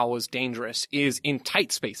Cade Cowell is dangerous is in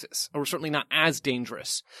tight spaces, or certainly not as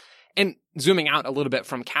dangerous. And zooming out a little bit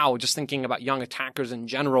from Cowell, just thinking about young attackers in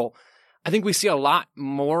general, I think we see a lot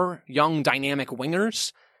more young dynamic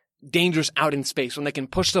wingers dangerous out in space when they can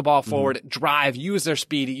push the ball forward, drive, use their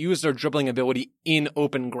speed, use their dribbling ability in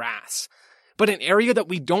open grass. But an area that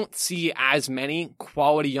we don't see as many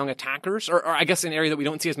quality young attackers, or I guess an area that we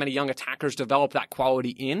don't see as many young attackers develop that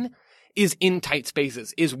quality in, is in tight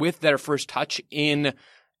spaces, is with their first touch in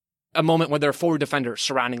a moment where there are 4 defenders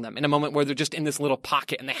surrounding them, in a moment where they're just in this little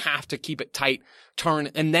pocket and they have to keep it tight,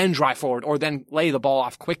 turn, and then drive forward, or then lay the ball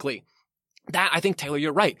off quickly. That, I think, Taylor,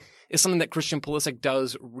 you're right, is something that Christian Pulisic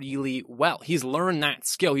does really well. He's learned that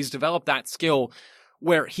skill. He's developed that skill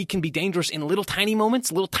where he can be dangerous in little tiny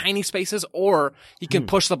moments, little tiny spaces, or he can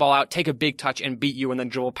push the ball out, take a big touch and beat you and then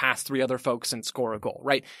dribble past 3 other folks and score a goal,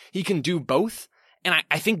 right? He can do both. And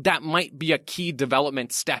I think that might be a key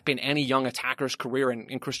development step in any young attacker's career.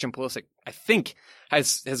 And Christian Pulisic, I think,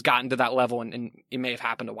 has gotten to that level, and it may have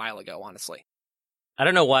happened a while ago, honestly. I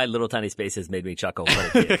don't know why little tiny spaces made me chuckle,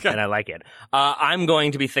 but it did, and I like it. I'm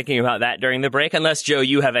going to be thinking about that during the break, unless, Joe,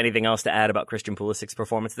 you have anything else to add about Christian Pulisic's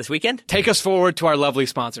performance this weekend? Take us forward to our lovely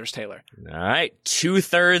sponsors, Taylor. All right.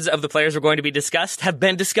 2/3 of the players we're going to be discussed have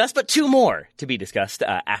been discussed, but 2 more to be discussed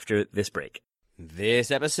after this break. This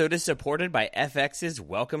episode is supported by FX's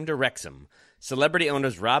Welcome to Wrexham. Celebrity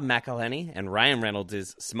owners Rob McElhenney and Ryan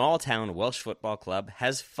Reynolds' small-town Welsh football club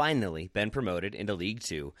has finally been promoted into League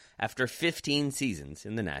Two after 15 seasons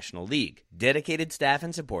in the National League. Dedicated staff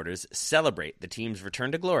and supporters celebrate the team's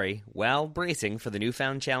return to glory while bracing for the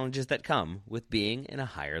newfound challenges that come with being in a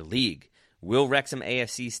higher league. Will Wrexham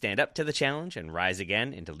AFC stand up to the challenge and rise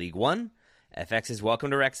again into League One? FX's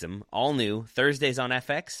Welcome to Wrexham, all new, Thursdays on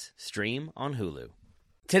FX, stream on Hulu.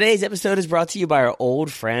 Today's episode is brought to you by our old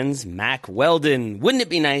friends, Mack Weldon. Wouldn't it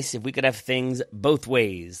be nice if we could have things both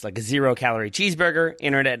ways, like a 0-calorie cheeseburger,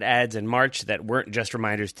 internet ads in March that weren't just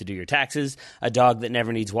reminders to do your taxes, a dog that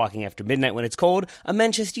never needs walking after midnight when it's cold, a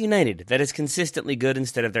Manchester United that is consistently good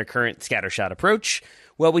instead of their current scattershot approach?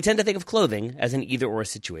 Well, we tend to think of clothing as an either-or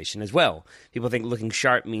situation as well. People think looking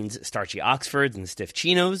sharp means starchy Oxfords and stiff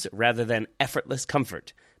chinos rather than effortless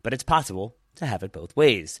comfort. But it's possible to have it both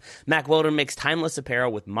ways. Mack Weldon makes timeless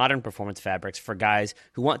apparel with modern performance fabrics for guys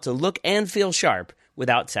who want to look and feel sharp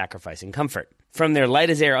without sacrificing comfort. From their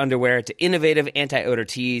light-as-air underwear to innovative anti-odor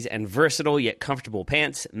tees and versatile yet comfortable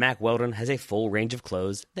pants, Mack Weldon has a full range of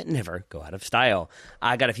clothes that never go out of style.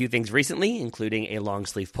 I got a few things recently, including a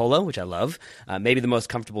long-sleeve polo, which I love, maybe the most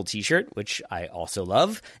comfortable t-shirt, which I also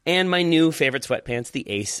love, and my new favorite sweatpants, the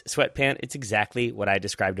Ace sweatpant. It's exactly what I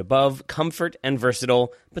described above, comfort and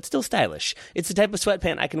versatile, but still stylish. It's the type of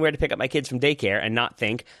sweatpant I can wear to pick up my kids from daycare and not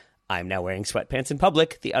think, I'm now wearing sweatpants in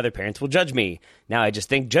public. The other parents will judge me. Now I just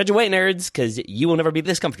think, judge away, nerds, because you will never be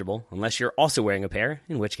this comfortable unless you're also wearing a pair,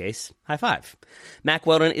 in which case, high five. Mack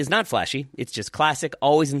Weldon is not flashy. It's just classic,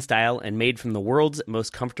 always in style, and made from the world's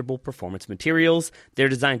most comfortable performance materials. They're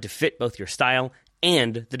designed to fit both your style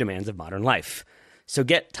and the demands of modern life. So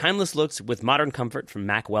get timeless looks with modern comfort from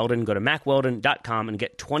Mack Weldon. Go to mackweldon.com and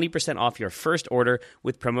get 20% off your first order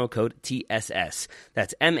with promo code TSS.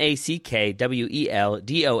 That's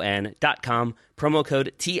MackWeldon.com, promo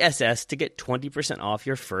code TSS to get 20% off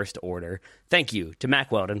your first order. Thank you to Mack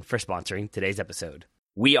Weldon for sponsoring today's episode.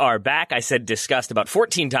 We are back. I said discussed about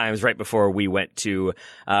 14 times right before we went to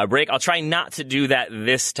break. I'll try not to do that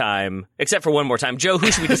this time, except for one more time. Joe, who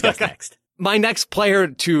should we discuss next? My next player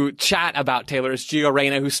to chat about, Taylor, is Gio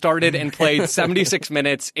Reyna, who started and played 76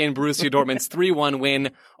 minutes in Borussia Dortmund's 3-1 win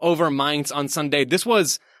over Mainz on Sunday. This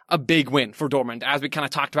was a big win for Dortmund. As we kind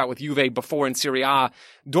of talked about with Juve before in Serie A,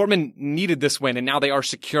 Dortmund needed this win, and now they are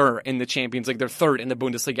secure in the Champions League. They're third in the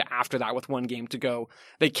Bundesliga after that with one game to go.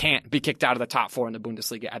 They can't be kicked out of the top four in the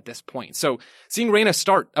Bundesliga at this point. So seeing Reyna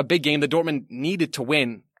start a big game that Dortmund needed to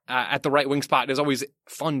win at the right wing spot is always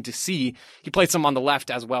fun to see. He played some on the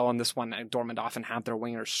left as well on this one. Dortmund often have their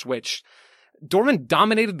wingers switched. Dortmund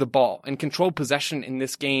dominated the ball and controlled possession in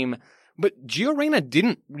this game, but Gio Reyna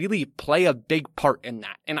didn't really play a big part in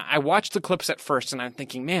that. And I watched the clips at first and I'm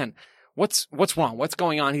thinking, man, what's wrong? What's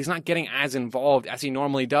going on? He's not getting as involved as he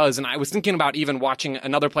normally does. And I was thinking about even watching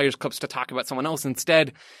another player's clips to talk about someone else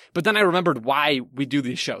instead. But then I remembered why we do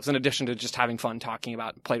these shows. In addition to just having fun talking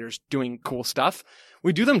about players doing cool stuff,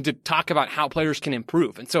 we do them to talk about how players can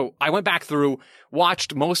improve. And so I went back through,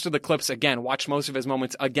 watched most of the clips again, watched most of his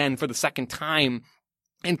moments again for the second time,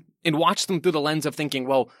 and watched them through the lens of thinking,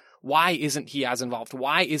 well, why isn't he as involved?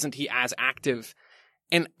 Why isn't he as active?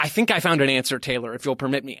 And I think I found an answer, Taylor, if you'll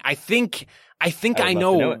permit me. I think I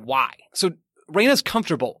know why. So Reyna's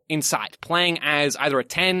comfortable inside, playing as either a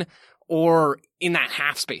 10 or in that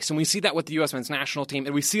half space. And we see that with the U.S. men's national team,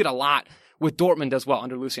 and we see it a lot with Dortmund as well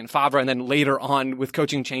under Lucien Favre, and then later on with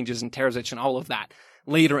coaching changes and Terzic and all of that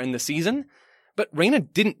later in the season. But Reyna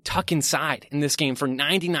didn't tuck inside in this game for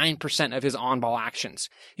 99% of his on-ball actions.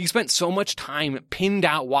 He spent so much time pinned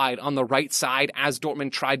out wide on the right side as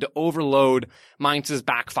Dortmund tried to overload Mainz's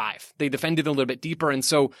back five. They defended a little bit deeper, and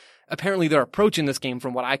so apparently their approach in this game,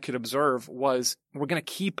 from what I could observe, was we're going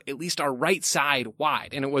to keep at least our right side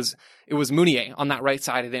wide. And it was Meunier on that right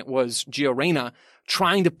side, and it was Gio Reyna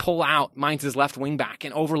trying to pull out Mainz's left wing back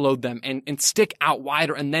and overload them and stick out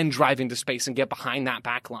wider and then drive into space and get behind that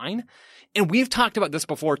back line. And we've talked about this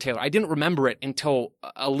before, Taylor. I didn't remember it until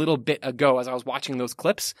a little bit ago as I was watching those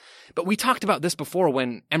clips. But we talked about this before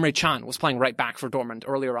when Emre Can was playing right back for Dortmund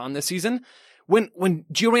earlier on this season. When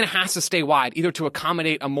Gio Reyna has to stay wide, either to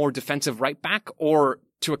accommodate a more defensive right back or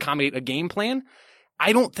to accommodate a game plan,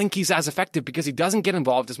 I don't think he's as effective because he doesn't get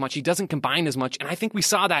involved as much. He doesn't combine as much. And I think we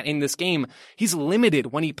saw that in this game. He's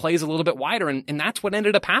limited when he plays a little bit wider. And that's what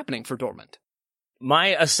ended up happening for Dortmund. My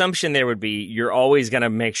assumption there would be you're always going to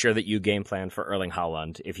make sure that you game plan for Erling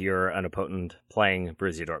Haaland if you're an opponent playing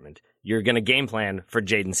Borussia Dortmund. You're going to game plan for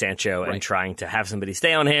Jadon Sancho and trying to have somebody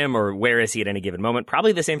stay on him, or where is he at any given moment.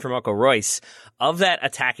 Probably the same for Marco Reus. Of that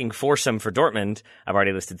attacking foursome for Dortmund, I've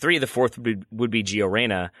already listed three. The fourth would be Gio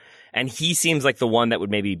Reyna. And he seems like the one that would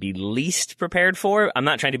maybe be least prepared for. I'm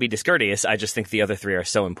not trying to be discourteous. I just think the other three are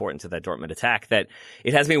so important to that Dortmund attack that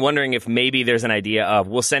it has me wondering if maybe there's an idea of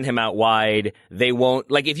we'll send him out wide. They won't,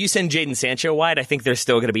 like if you send Jadon Sancho wide, I think there's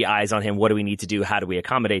still going to be eyes on him. What do we need to do? How do we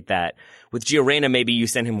accommodate that? With Gio Reyna, maybe you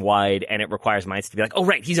send him wide and it requires Mainz to be like, oh,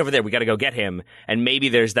 right, he's over there. We got to go get him. And maybe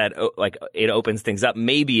there's that, like, it opens things up.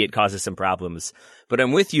 Maybe it causes some problems. But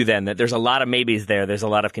I'm with you then that there's a lot of maybes there. There's a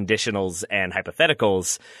lot of conditionals and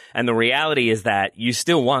hypotheticals. And the reality is that you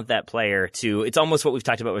still want that player to, it's almost what we've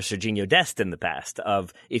talked about with Serginho Dest in the past,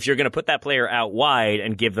 of if you're going to put that player out wide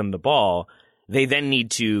and give them the ball, they then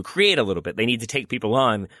need to create a little bit. They need to take people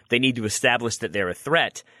on. They need to establish that they're a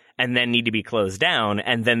threat, and then need to be closed down,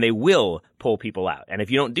 and then they will pull people out. And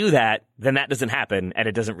if you don't do that, then that doesn't happen, and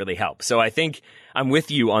it doesn't really help. So I think I'm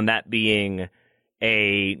with you on that being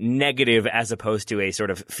a negative as opposed to a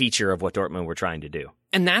sort of feature of what Dortmund were trying to do.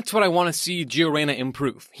 And that's what I want to see Gio Reyna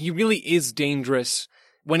improve. He really is dangerous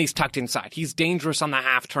when he's tucked inside. He's dangerous on the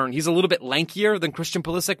half turn. He's a little bit lankier than Christian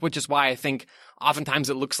Pulisic, which is why I think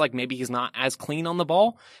oftentimes it looks like maybe he's not as clean on the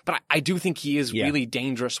ball. But I do think he is really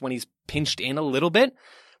dangerous when he's pinched in a little bit.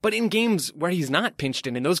 But in games where he's not pinched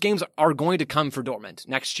in, and those games are going to come for Dortmund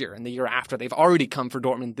next year and the year after. They've already come for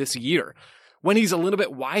Dortmund this year. When he's a little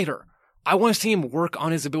bit wider, I want to see him work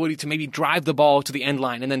on his ability to maybe drive the ball to the end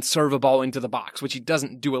line and then serve a ball into the box, which he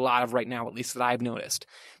doesn't do a lot of right now, at least that I've noticed.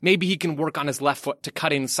 Maybe he can work on his left foot to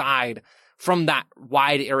cut inside from that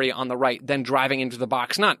wide area on the right, then driving into the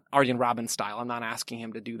box. Not Arjen Robben style. I'm not asking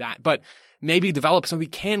him to do that, but maybe develop so he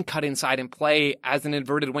can cut inside and play as an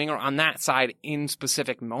inverted winger on that side in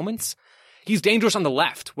specific moments. He's dangerous on the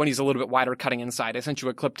left when he's a little bit wider cutting inside. I sent you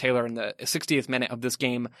a clip, Taylor, in the 60th minute of this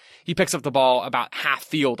game. He picks up the ball about half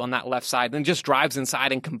field on that left side, then just drives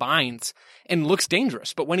inside and combines and looks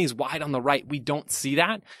dangerous. But when he's wide on the right, we don't see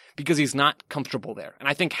that because he's not comfortable there. And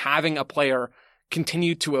I think having a player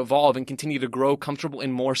continue to evolve and continue to grow comfortable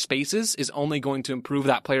in more spaces is only going to improve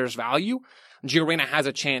that player's value. Gio Reyna has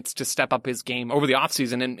a chance to step up his game over the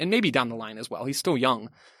offseason and maybe down the line as well. He's still young.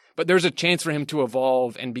 But there's a chance for him to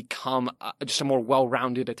evolve and become just a more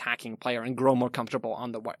well-rounded attacking player and grow more comfortable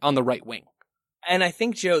on the right wing. And I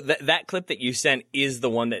think, Joe, that clip that you sent is the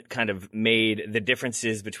one that kind of made the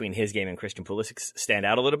differences between his game and Christian Pulisic's stand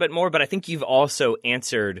out a little bit more. But I think you've also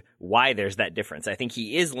answered why there's that difference. I think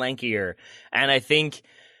he is lankier, and I think,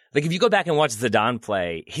 like, if you go back and watch Zidane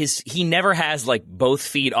play, he never has, like, both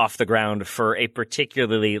feet off the ground for a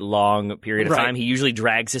particularly long period of time. He usually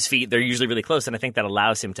drags his feet. They're usually really close, and I think that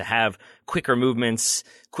allows him to have quicker movements,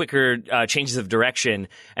 quicker changes of direction.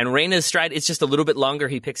 And Reyna's stride is just a little bit longer.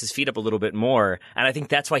 He picks his feet up a little bit more. And I think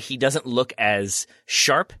that's why he doesn't look as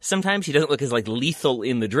sharp sometimes. He doesn't look as, like, lethal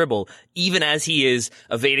in the dribble, even as he is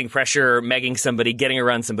evading pressure, megging somebody, getting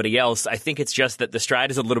around somebody else. I think it's just that the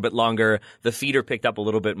stride is a little bit longer. The feet are picked up a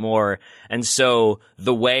little bit more. And so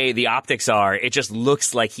the way the optics are, it just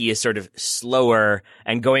looks like he is sort of slower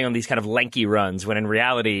and going on these kind of lanky runs, when in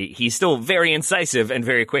reality, he's still very incisive and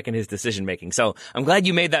very quick in his decision making. So I'm glad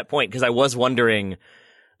you made that point, because I was wondering,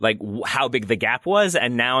 like, how big the gap was,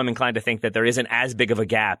 and now I'm inclined to think that there isn't as big of a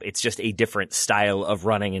gap. It's just a different style of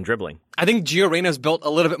running and dribbling. I think Gio Reyna's built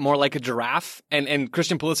a little bit more like a giraffe, and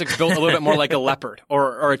Christian Pulisic's built a little bit more like a leopard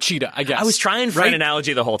or a cheetah, I guess. I was trying for an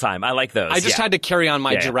analogy the whole time. I like those. I just had to carry on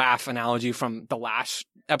my giraffe analogy from the last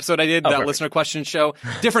episode I did, that listener question show.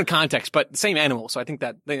 Different context, but same animal. So I think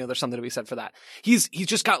that, there's something to be said for that. He's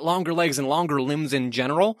just got longer legs and longer limbs in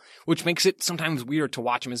general, which makes it sometimes weird to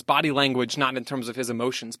watch him. His body language, not in terms of his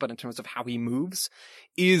emotions, but in terms of how he moves,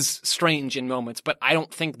 is strange in moments. But I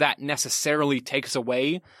don't think that necessarily takes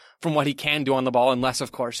away from what he can do on the ball, unless,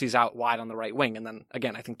 of course, he's out wide on the right wing. And then,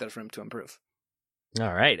 again, I think there's room to improve.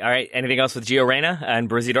 All right. Anything else with Gio Reyna and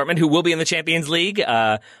Borussia Dortmund, who will be in the Champions League?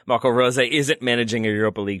 Marco Rose isn't managing a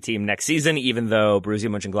Europa League team next season, even though Borussia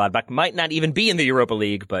Mönchengladbach might not even be in the Europa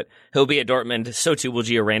League, but he'll be at Dortmund. So too will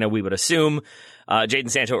Gio Reyna, we would assume. Jadon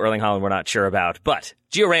Sancho, Erling Haaland, we're not sure about, but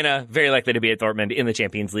Gio Reyna, very likely to be at Dortmund in the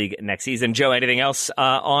Champions League next season. Joe, anything else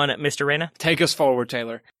on Mr. Reyna? Take us forward,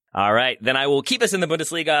 Taylor. All right, then I will keep us in the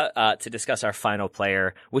Bundesliga to discuss our final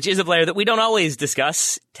player, which is a player that we don't always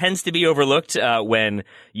discuss, tends to be overlooked when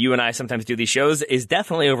you and I sometimes do these shows, is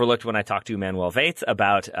definitely overlooked when I talk to Manuel Veit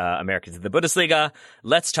about Americans in the Bundesliga.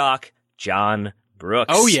 Let's talk John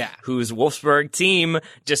Brooks. Oh, yeah. Whose Wolfsburg team,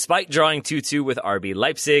 despite drawing 2-2 with RB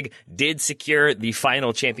Leipzig, did secure the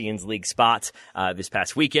final Champions League spot this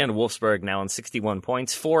past weekend. Wolfsburg now on 61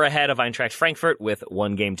 points, 4 ahead of Eintracht Frankfurt with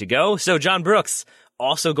 1 game to go. So John Brooks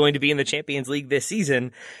also going to be in the Champions League this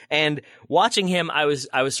season. And watching him, I was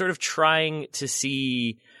sort of trying to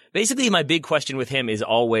see, basically my big question with him is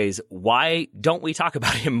always, why don't we talk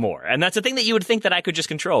about him more? And that's a thing that you would think that I could just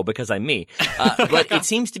control because I'm me. But it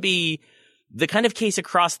seems to be the kind of case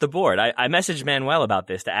across the board. I messaged Manuel about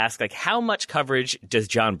this to ask, like, how much coverage does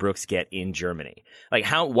John Brooks get in Germany? Like,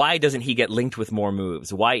 why doesn't he get linked with more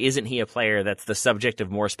moves? Why isn't he a player that's the subject of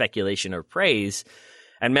more speculation or praise?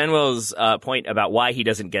 And Manuel's point about why he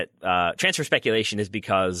doesn't get transfer speculation is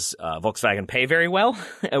because Volkswagen pay very well.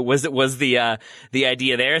 was the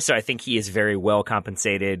idea there? So I think he is very well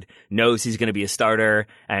compensated, knows he's going to be a starter,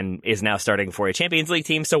 and is now starting for a Champions League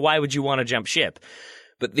team. So why would you want to jump ship?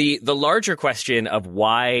 But the larger question of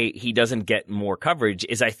why he doesn't get more coverage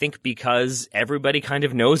is, I think, because everybody kind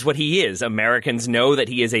of knows what he is. Americans know that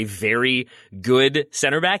he is a very good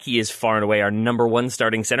center back. He is far and away our number 1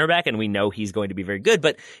 starting center back, and we know he's going to be very good.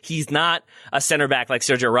 But he's not a center back like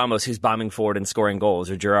Sergio Ramos, who's bombing forward and scoring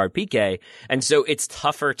goals, or Gerard Piqué. And so it's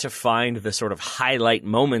tougher to find the sort of highlight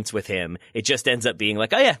moments with him. It just ends up being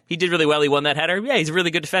like, oh yeah, he did really well. He won that header. Yeah, he's a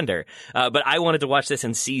really good defender. But I wanted to watch this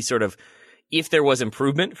and see sort of if there was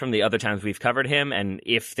improvement from the other times we've covered him, and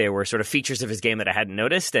if there were sort of features of his game that I hadn't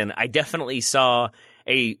noticed. And I definitely saw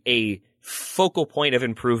a focal point of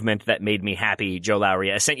improvement that made me happy, Joe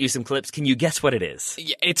Lowry. I sent you some clips. Can you guess what it is?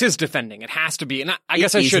 Yeah, it's his defending. It has to be. And I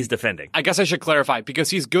guess he's defending. I guess I should clarify because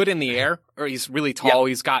he's good in the air, or he's really tall. Yep.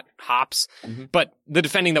 He's got hops. Mm-hmm. But the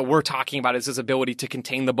defending that we're talking about is his ability to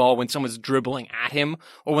contain the ball when someone's dribbling at him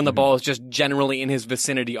or when the ball is just generally in his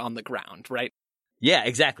vicinity on the ground, right? Yeah,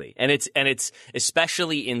 exactly. And it's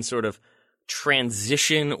especially in sort of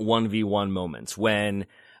transition 1v1 moments when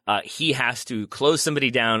he has to close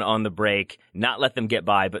somebody down on the break, not let them get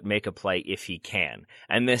by, but make a play if he can.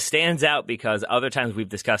 And this stands out because other times we've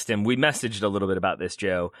discussed him. We messaged a little bit about this,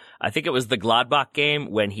 Joe. I think it was the Gladbach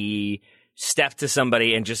game when he stepped to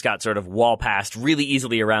somebody and just got sort of wall passed really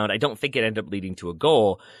easily around. I don't think it ended up leading to a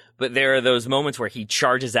goal, but there are those moments where he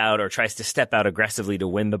charges out or tries to step out aggressively to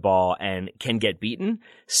win the ball and can get beaten.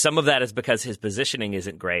 Some of that is because his positioning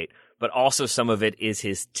isn't great, but also some of it is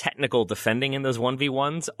his technical defending in those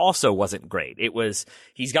 1v1s also wasn't great.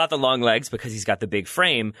 He's got the long legs because he's got the big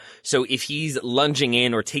frame. So if he's lunging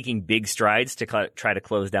in or taking big strides to try to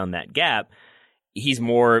close down that gap, he's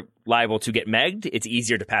more liable to get megged. It's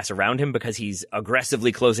easier to pass around him because he's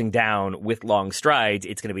aggressively closing down with long strides.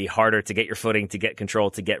 It's going to be harder to get your footing, to get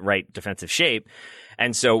control, to get right defensive shape.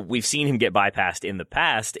 And so we've seen him get bypassed in the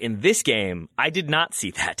past. In this game, I did not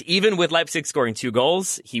see that. Even with Leipzig scoring 2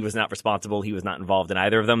 goals, he was not responsible. He was not involved in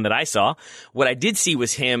either of them that I saw. What I did see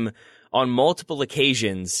was him on multiple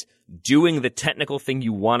occasions doing the technical thing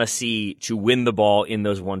you want to see to win the ball in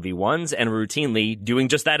those 1v1s and routinely doing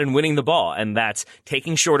just that and winning the ball. And that's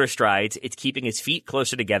taking shorter strides. It's keeping his feet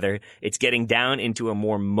closer together. It's getting down into a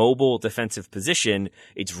more mobile defensive position.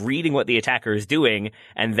 It's reading what the attacker is doing.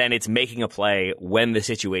 And then it's making a play when the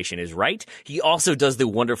situation is right. He also does the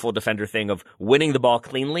wonderful defender thing of winning the ball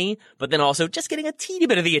cleanly, but then also just getting a teeny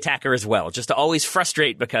bit of the attacker as well, just to always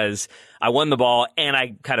frustrate because I won the ball and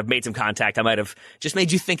I kind of made some contact. I might have just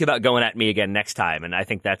made you think about going at me again next time. And I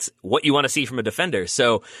think that's what you want to see from a defender.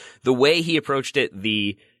 So the way he approached it,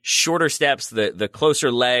 the shorter steps, the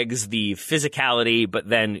closer legs, the physicality, but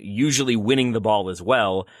then usually winning the ball as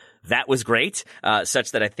well, that was great,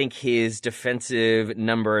 such that I think his defensive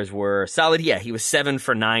numbers were solid. Yeah, he was 7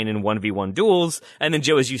 for 9 in 1v1 duels. And then,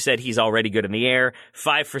 Joe, as you said, he's already good in the air,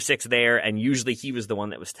 5 for 6 there. And usually he was the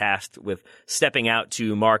one that was tasked with stepping out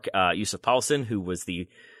to mark Yusuf Poulsen, who was the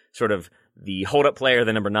sort of the hold-up player,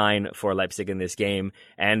 the number 9 for Leipzig in this game.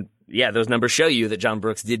 And yeah, those numbers show you that John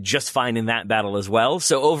Brooks did just fine in that battle as well.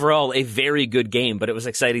 So overall, a very good game, but it was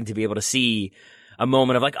exciting to be able to see a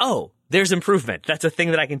moment of like, oh, there's improvement. That's a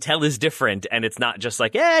thing that I can tell is different. And it's not just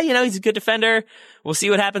like, he's a good defender. We'll see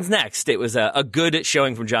what happens next. It was a good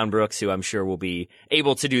showing from John Brooks, who I'm sure will be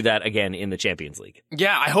able to do that again in the Champions League.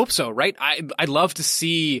 Yeah, I hope so, right? I'd love to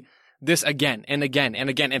see this again and again and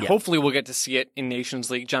again. And hopefully we'll get to see it in Nations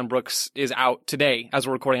League. John Brooks is out today, as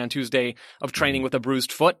we're recording on Tuesday, of training with a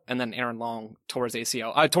bruised foot. And then Aaron Long tore his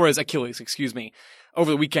Achilles, over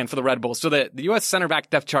the weekend for the Red Bulls. So the U.S. center back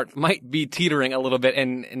depth chart might be teetering a little bit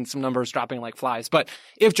and some numbers dropping like flies. But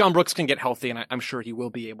if John Brooks can get healthy, and I'm sure he will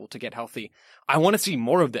be able to get healthy, I want to see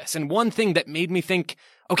more of this. And one thing that made me think,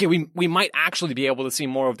 okay, we might actually be able to see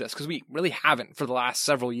more of this, because we really haven't for the last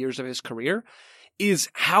several years of his career, is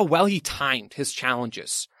how well he timed his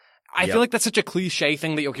challenges. I feel like that's such a cliche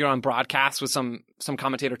thing that you'll hear on broadcasts with some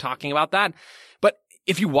commentator talking about that. But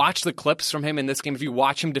if you watch the clips from him in this game, if you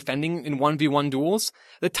watch him defending in 1v1 duels,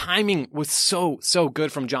 the timing was so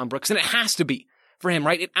good from John Brooks. And it has to be for him,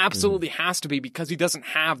 right? It absolutely has to be, because he doesn't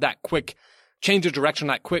have that quick change of direction,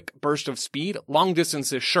 that quick burst of speed. Long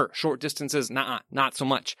distances, sure. Short distances, not so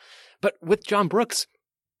much. But with John Brooks,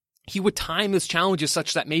 he would time his challenges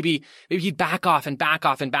such that maybe he'd back off and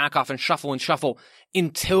shuffle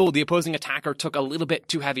until the opposing attacker took a little bit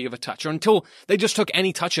too heavy of a touch, or until they just took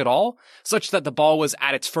any touch at all, such that the ball was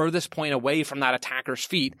at its furthest point away from that attacker's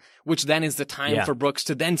feet, which then is the time for Brooks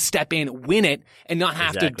to then step in, win it, and not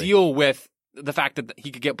have to deal with the fact that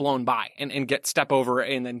he could get blown by and get step over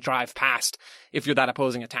and then drive past if you're that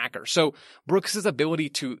opposing attacker. So Brooks' ability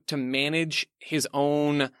to manage his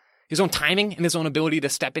own timing and his own ability to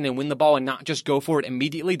step in and win the ball and not just go for it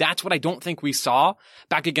immediately. That's what I don't think we saw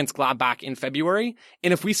back against Gladbach in February.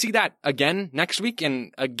 And if we see that again next week,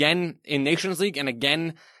 and again in Nations League, and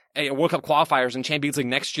again at World Cup qualifiers and Champions League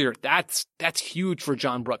next year, that's huge for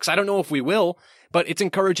John Brooks. I don't know if we will, but it's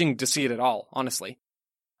encouraging to see it at all, honestly.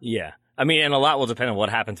 Yeah. I mean, and a lot will depend on what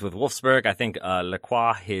happens with Wolfsburg. I think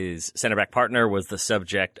Lacroix, his center back partner, was the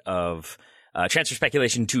subject of transfer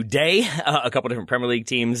speculation today. A couple different Premier League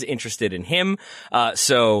teams interested in him.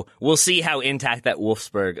 So we'll see how intact that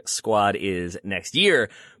Wolfsburg squad is next year.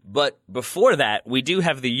 But before that, we do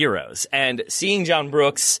have the Euros. And seeing John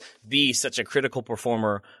Brooks be such a critical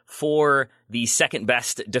performer for the second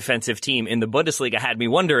best defensive team in the Bundesliga had me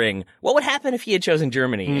wondering, what would happen if he had chosen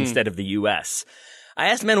Germany instead of the US? I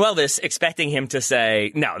asked Manuel this, expecting him to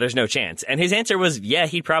say, no, there's no chance. And his answer was, yeah,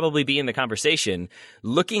 he'd probably be in the conversation.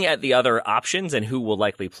 Looking at the other options and who will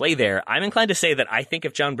likely play there, I'm inclined to say that I think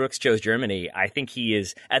if John Brooks chose Germany, I think he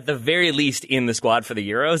is at the very least in the squad for the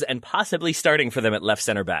Euros and possibly starting for them at left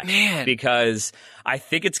center back. Man. Because I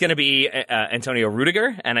think it's going to be Antonio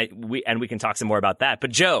Rudiger, and we can talk some more about that.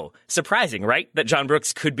 But Joe, surprising, right? That John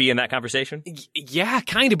Brooks could be in that conversation? Yeah,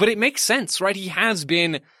 kind of, but it makes sense, right? He has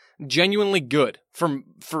been genuinely good for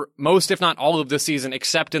most, if not all of this season,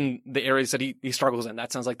 except in the areas that he struggles in.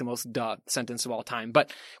 That sounds like the most duh sentence of all time.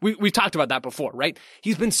 But we've talked about that before, right?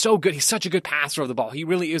 He's been so good. He's such a good passer of the ball. He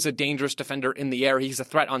really is a dangerous defender in the air. He's a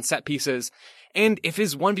threat on set pieces. And if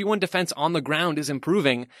his 1v1 defense on the ground is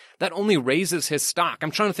improving, that only raises his stock.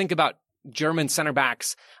 I'm trying to think about German center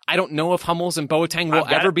backs. I don't know if Hummels and Boateng will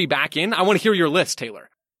ever be back in. I want to hear your list, Taylor.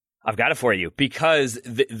 I've got it for you, because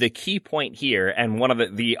the key point here, and one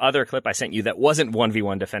of the other clip I sent you that wasn't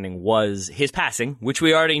 1v1 defending, was his passing, which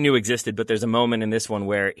we already knew existed, but there's a moment in this one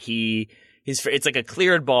where it's like a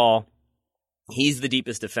cleared ball. He's the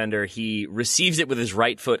deepest defender. He receives it with his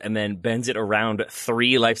right foot and then bends it around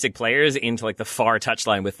 3 Leipzig players into like the far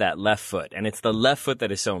touchline with that left foot. And it's the left foot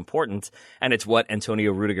that is so important, and it's what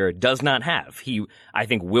Antonio Rudiger does not have. He, I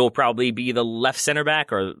think, will probably be the left center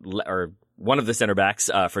back or one of the center backs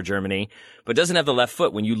for Germany, but doesn't have the left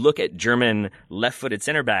foot. When you look at German left-footed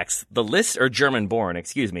center backs, the list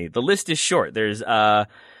is short. There's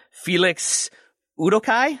Felix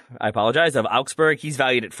Udokai, I apologize, of Augsburg. He's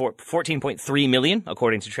valued at 14.3 million,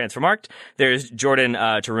 according to Transfermarkt. There's Jordan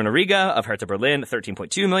Torunariga of Hertha Berlin,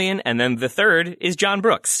 13.2 million. And then the third is John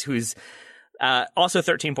Brooks, who's also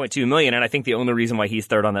 13.2 million. And I think the only reason why he's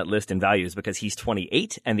third on that list in value is because he's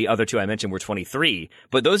 28 and the other two I mentioned were 23.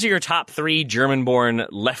 But those are your top 3 German-born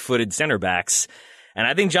left-footed center backs. And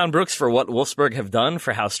I think John Brooks, for what Wolfsburg have done,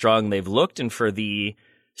 for how strong they've looked, and for the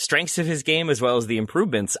strengths of his game as well as the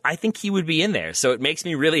improvements, I think he would be in there. So it makes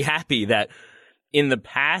me really happy that in the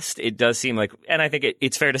past, it does seem like, and I think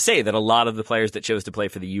it's fair to say that a lot of the players that chose to play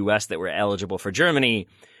for the U.S. that were eligible for Germany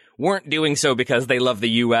weren't doing so because they love the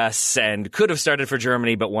U.S. and could have started for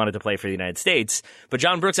Germany but wanted to play for the United States. But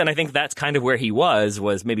John Brooks, and I think that's kind of where he was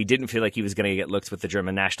maybe didn't feel like he was going to get looks with the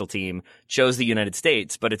German national team, chose the United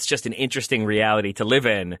States, but it's just an interesting reality to live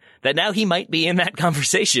in that now he might be in that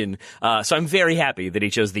conversation. So I'm very happy that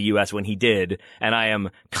he chose the U.S. when he did, and I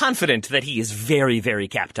am confident that he is very, very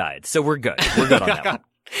cap-tied. So we're good. We're good on that one.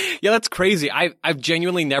 Yeah, that's crazy. I've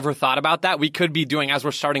genuinely never thought about that. We could be doing, as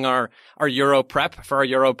we're starting our Euro prep for our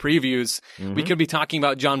Euro previews, we could be talking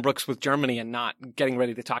about John Brooks with Germany and not getting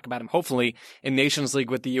ready to talk about him, hopefully, in Nations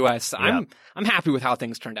League with the U.S. Yeah. I'm happy with how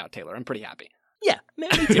things turned out, Taylor. I'm pretty happy. Yeah, me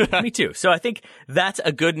too. Me too. So I think that's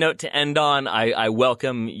a good note to end on. I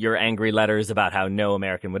welcome your angry letters about how no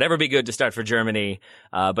American would ever be good to start for Germany,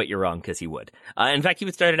 but you're wrong because he would. In fact, he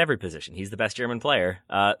would start at every position. He's the best German player.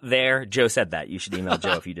 Joe said that. You should email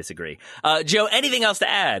Joe if you disagree. Joe, anything else to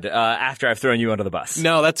add after I've thrown you under the bus?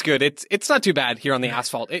 No, that's good. It's not too bad here on the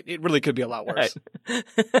asphalt. It really could be a lot worse.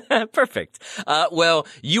 Right. Perfect. Well,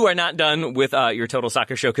 you are not done with your Total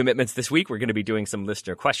Soccer Show commitments this week. We're going to be doing some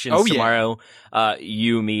listener questions tomorrow.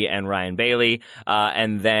 You, me, and Ryan Bailey.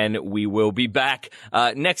 And then we will be back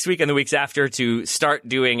next week and the weeks after to start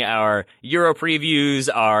doing our Euro previews,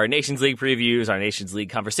 our Nations League previews, our Nations League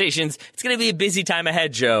conversations. It's going to be a busy time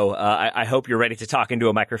ahead, Joe. I hope you're ready to talk into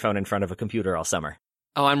a microphone in front of a computer all summer.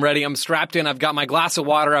 Oh, I'm ready. I'm strapped in. I've got my glass of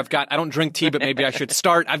water. I don't drink tea, but maybe I should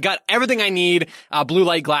start. I've got everything I need. Blue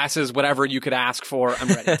light glasses, whatever you could ask for. I'm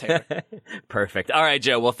ready, Taylor. Perfect. All right,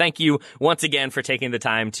 Joe. Well, thank you once again for taking the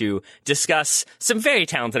time to discuss some very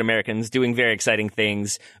talented Americans doing very exciting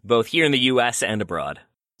things, both here in the U.S. and abroad.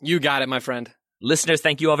 You got it, my friend. Listeners,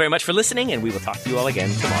 thank you all very much for listening, and we will talk to you all again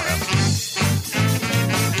tomorrow.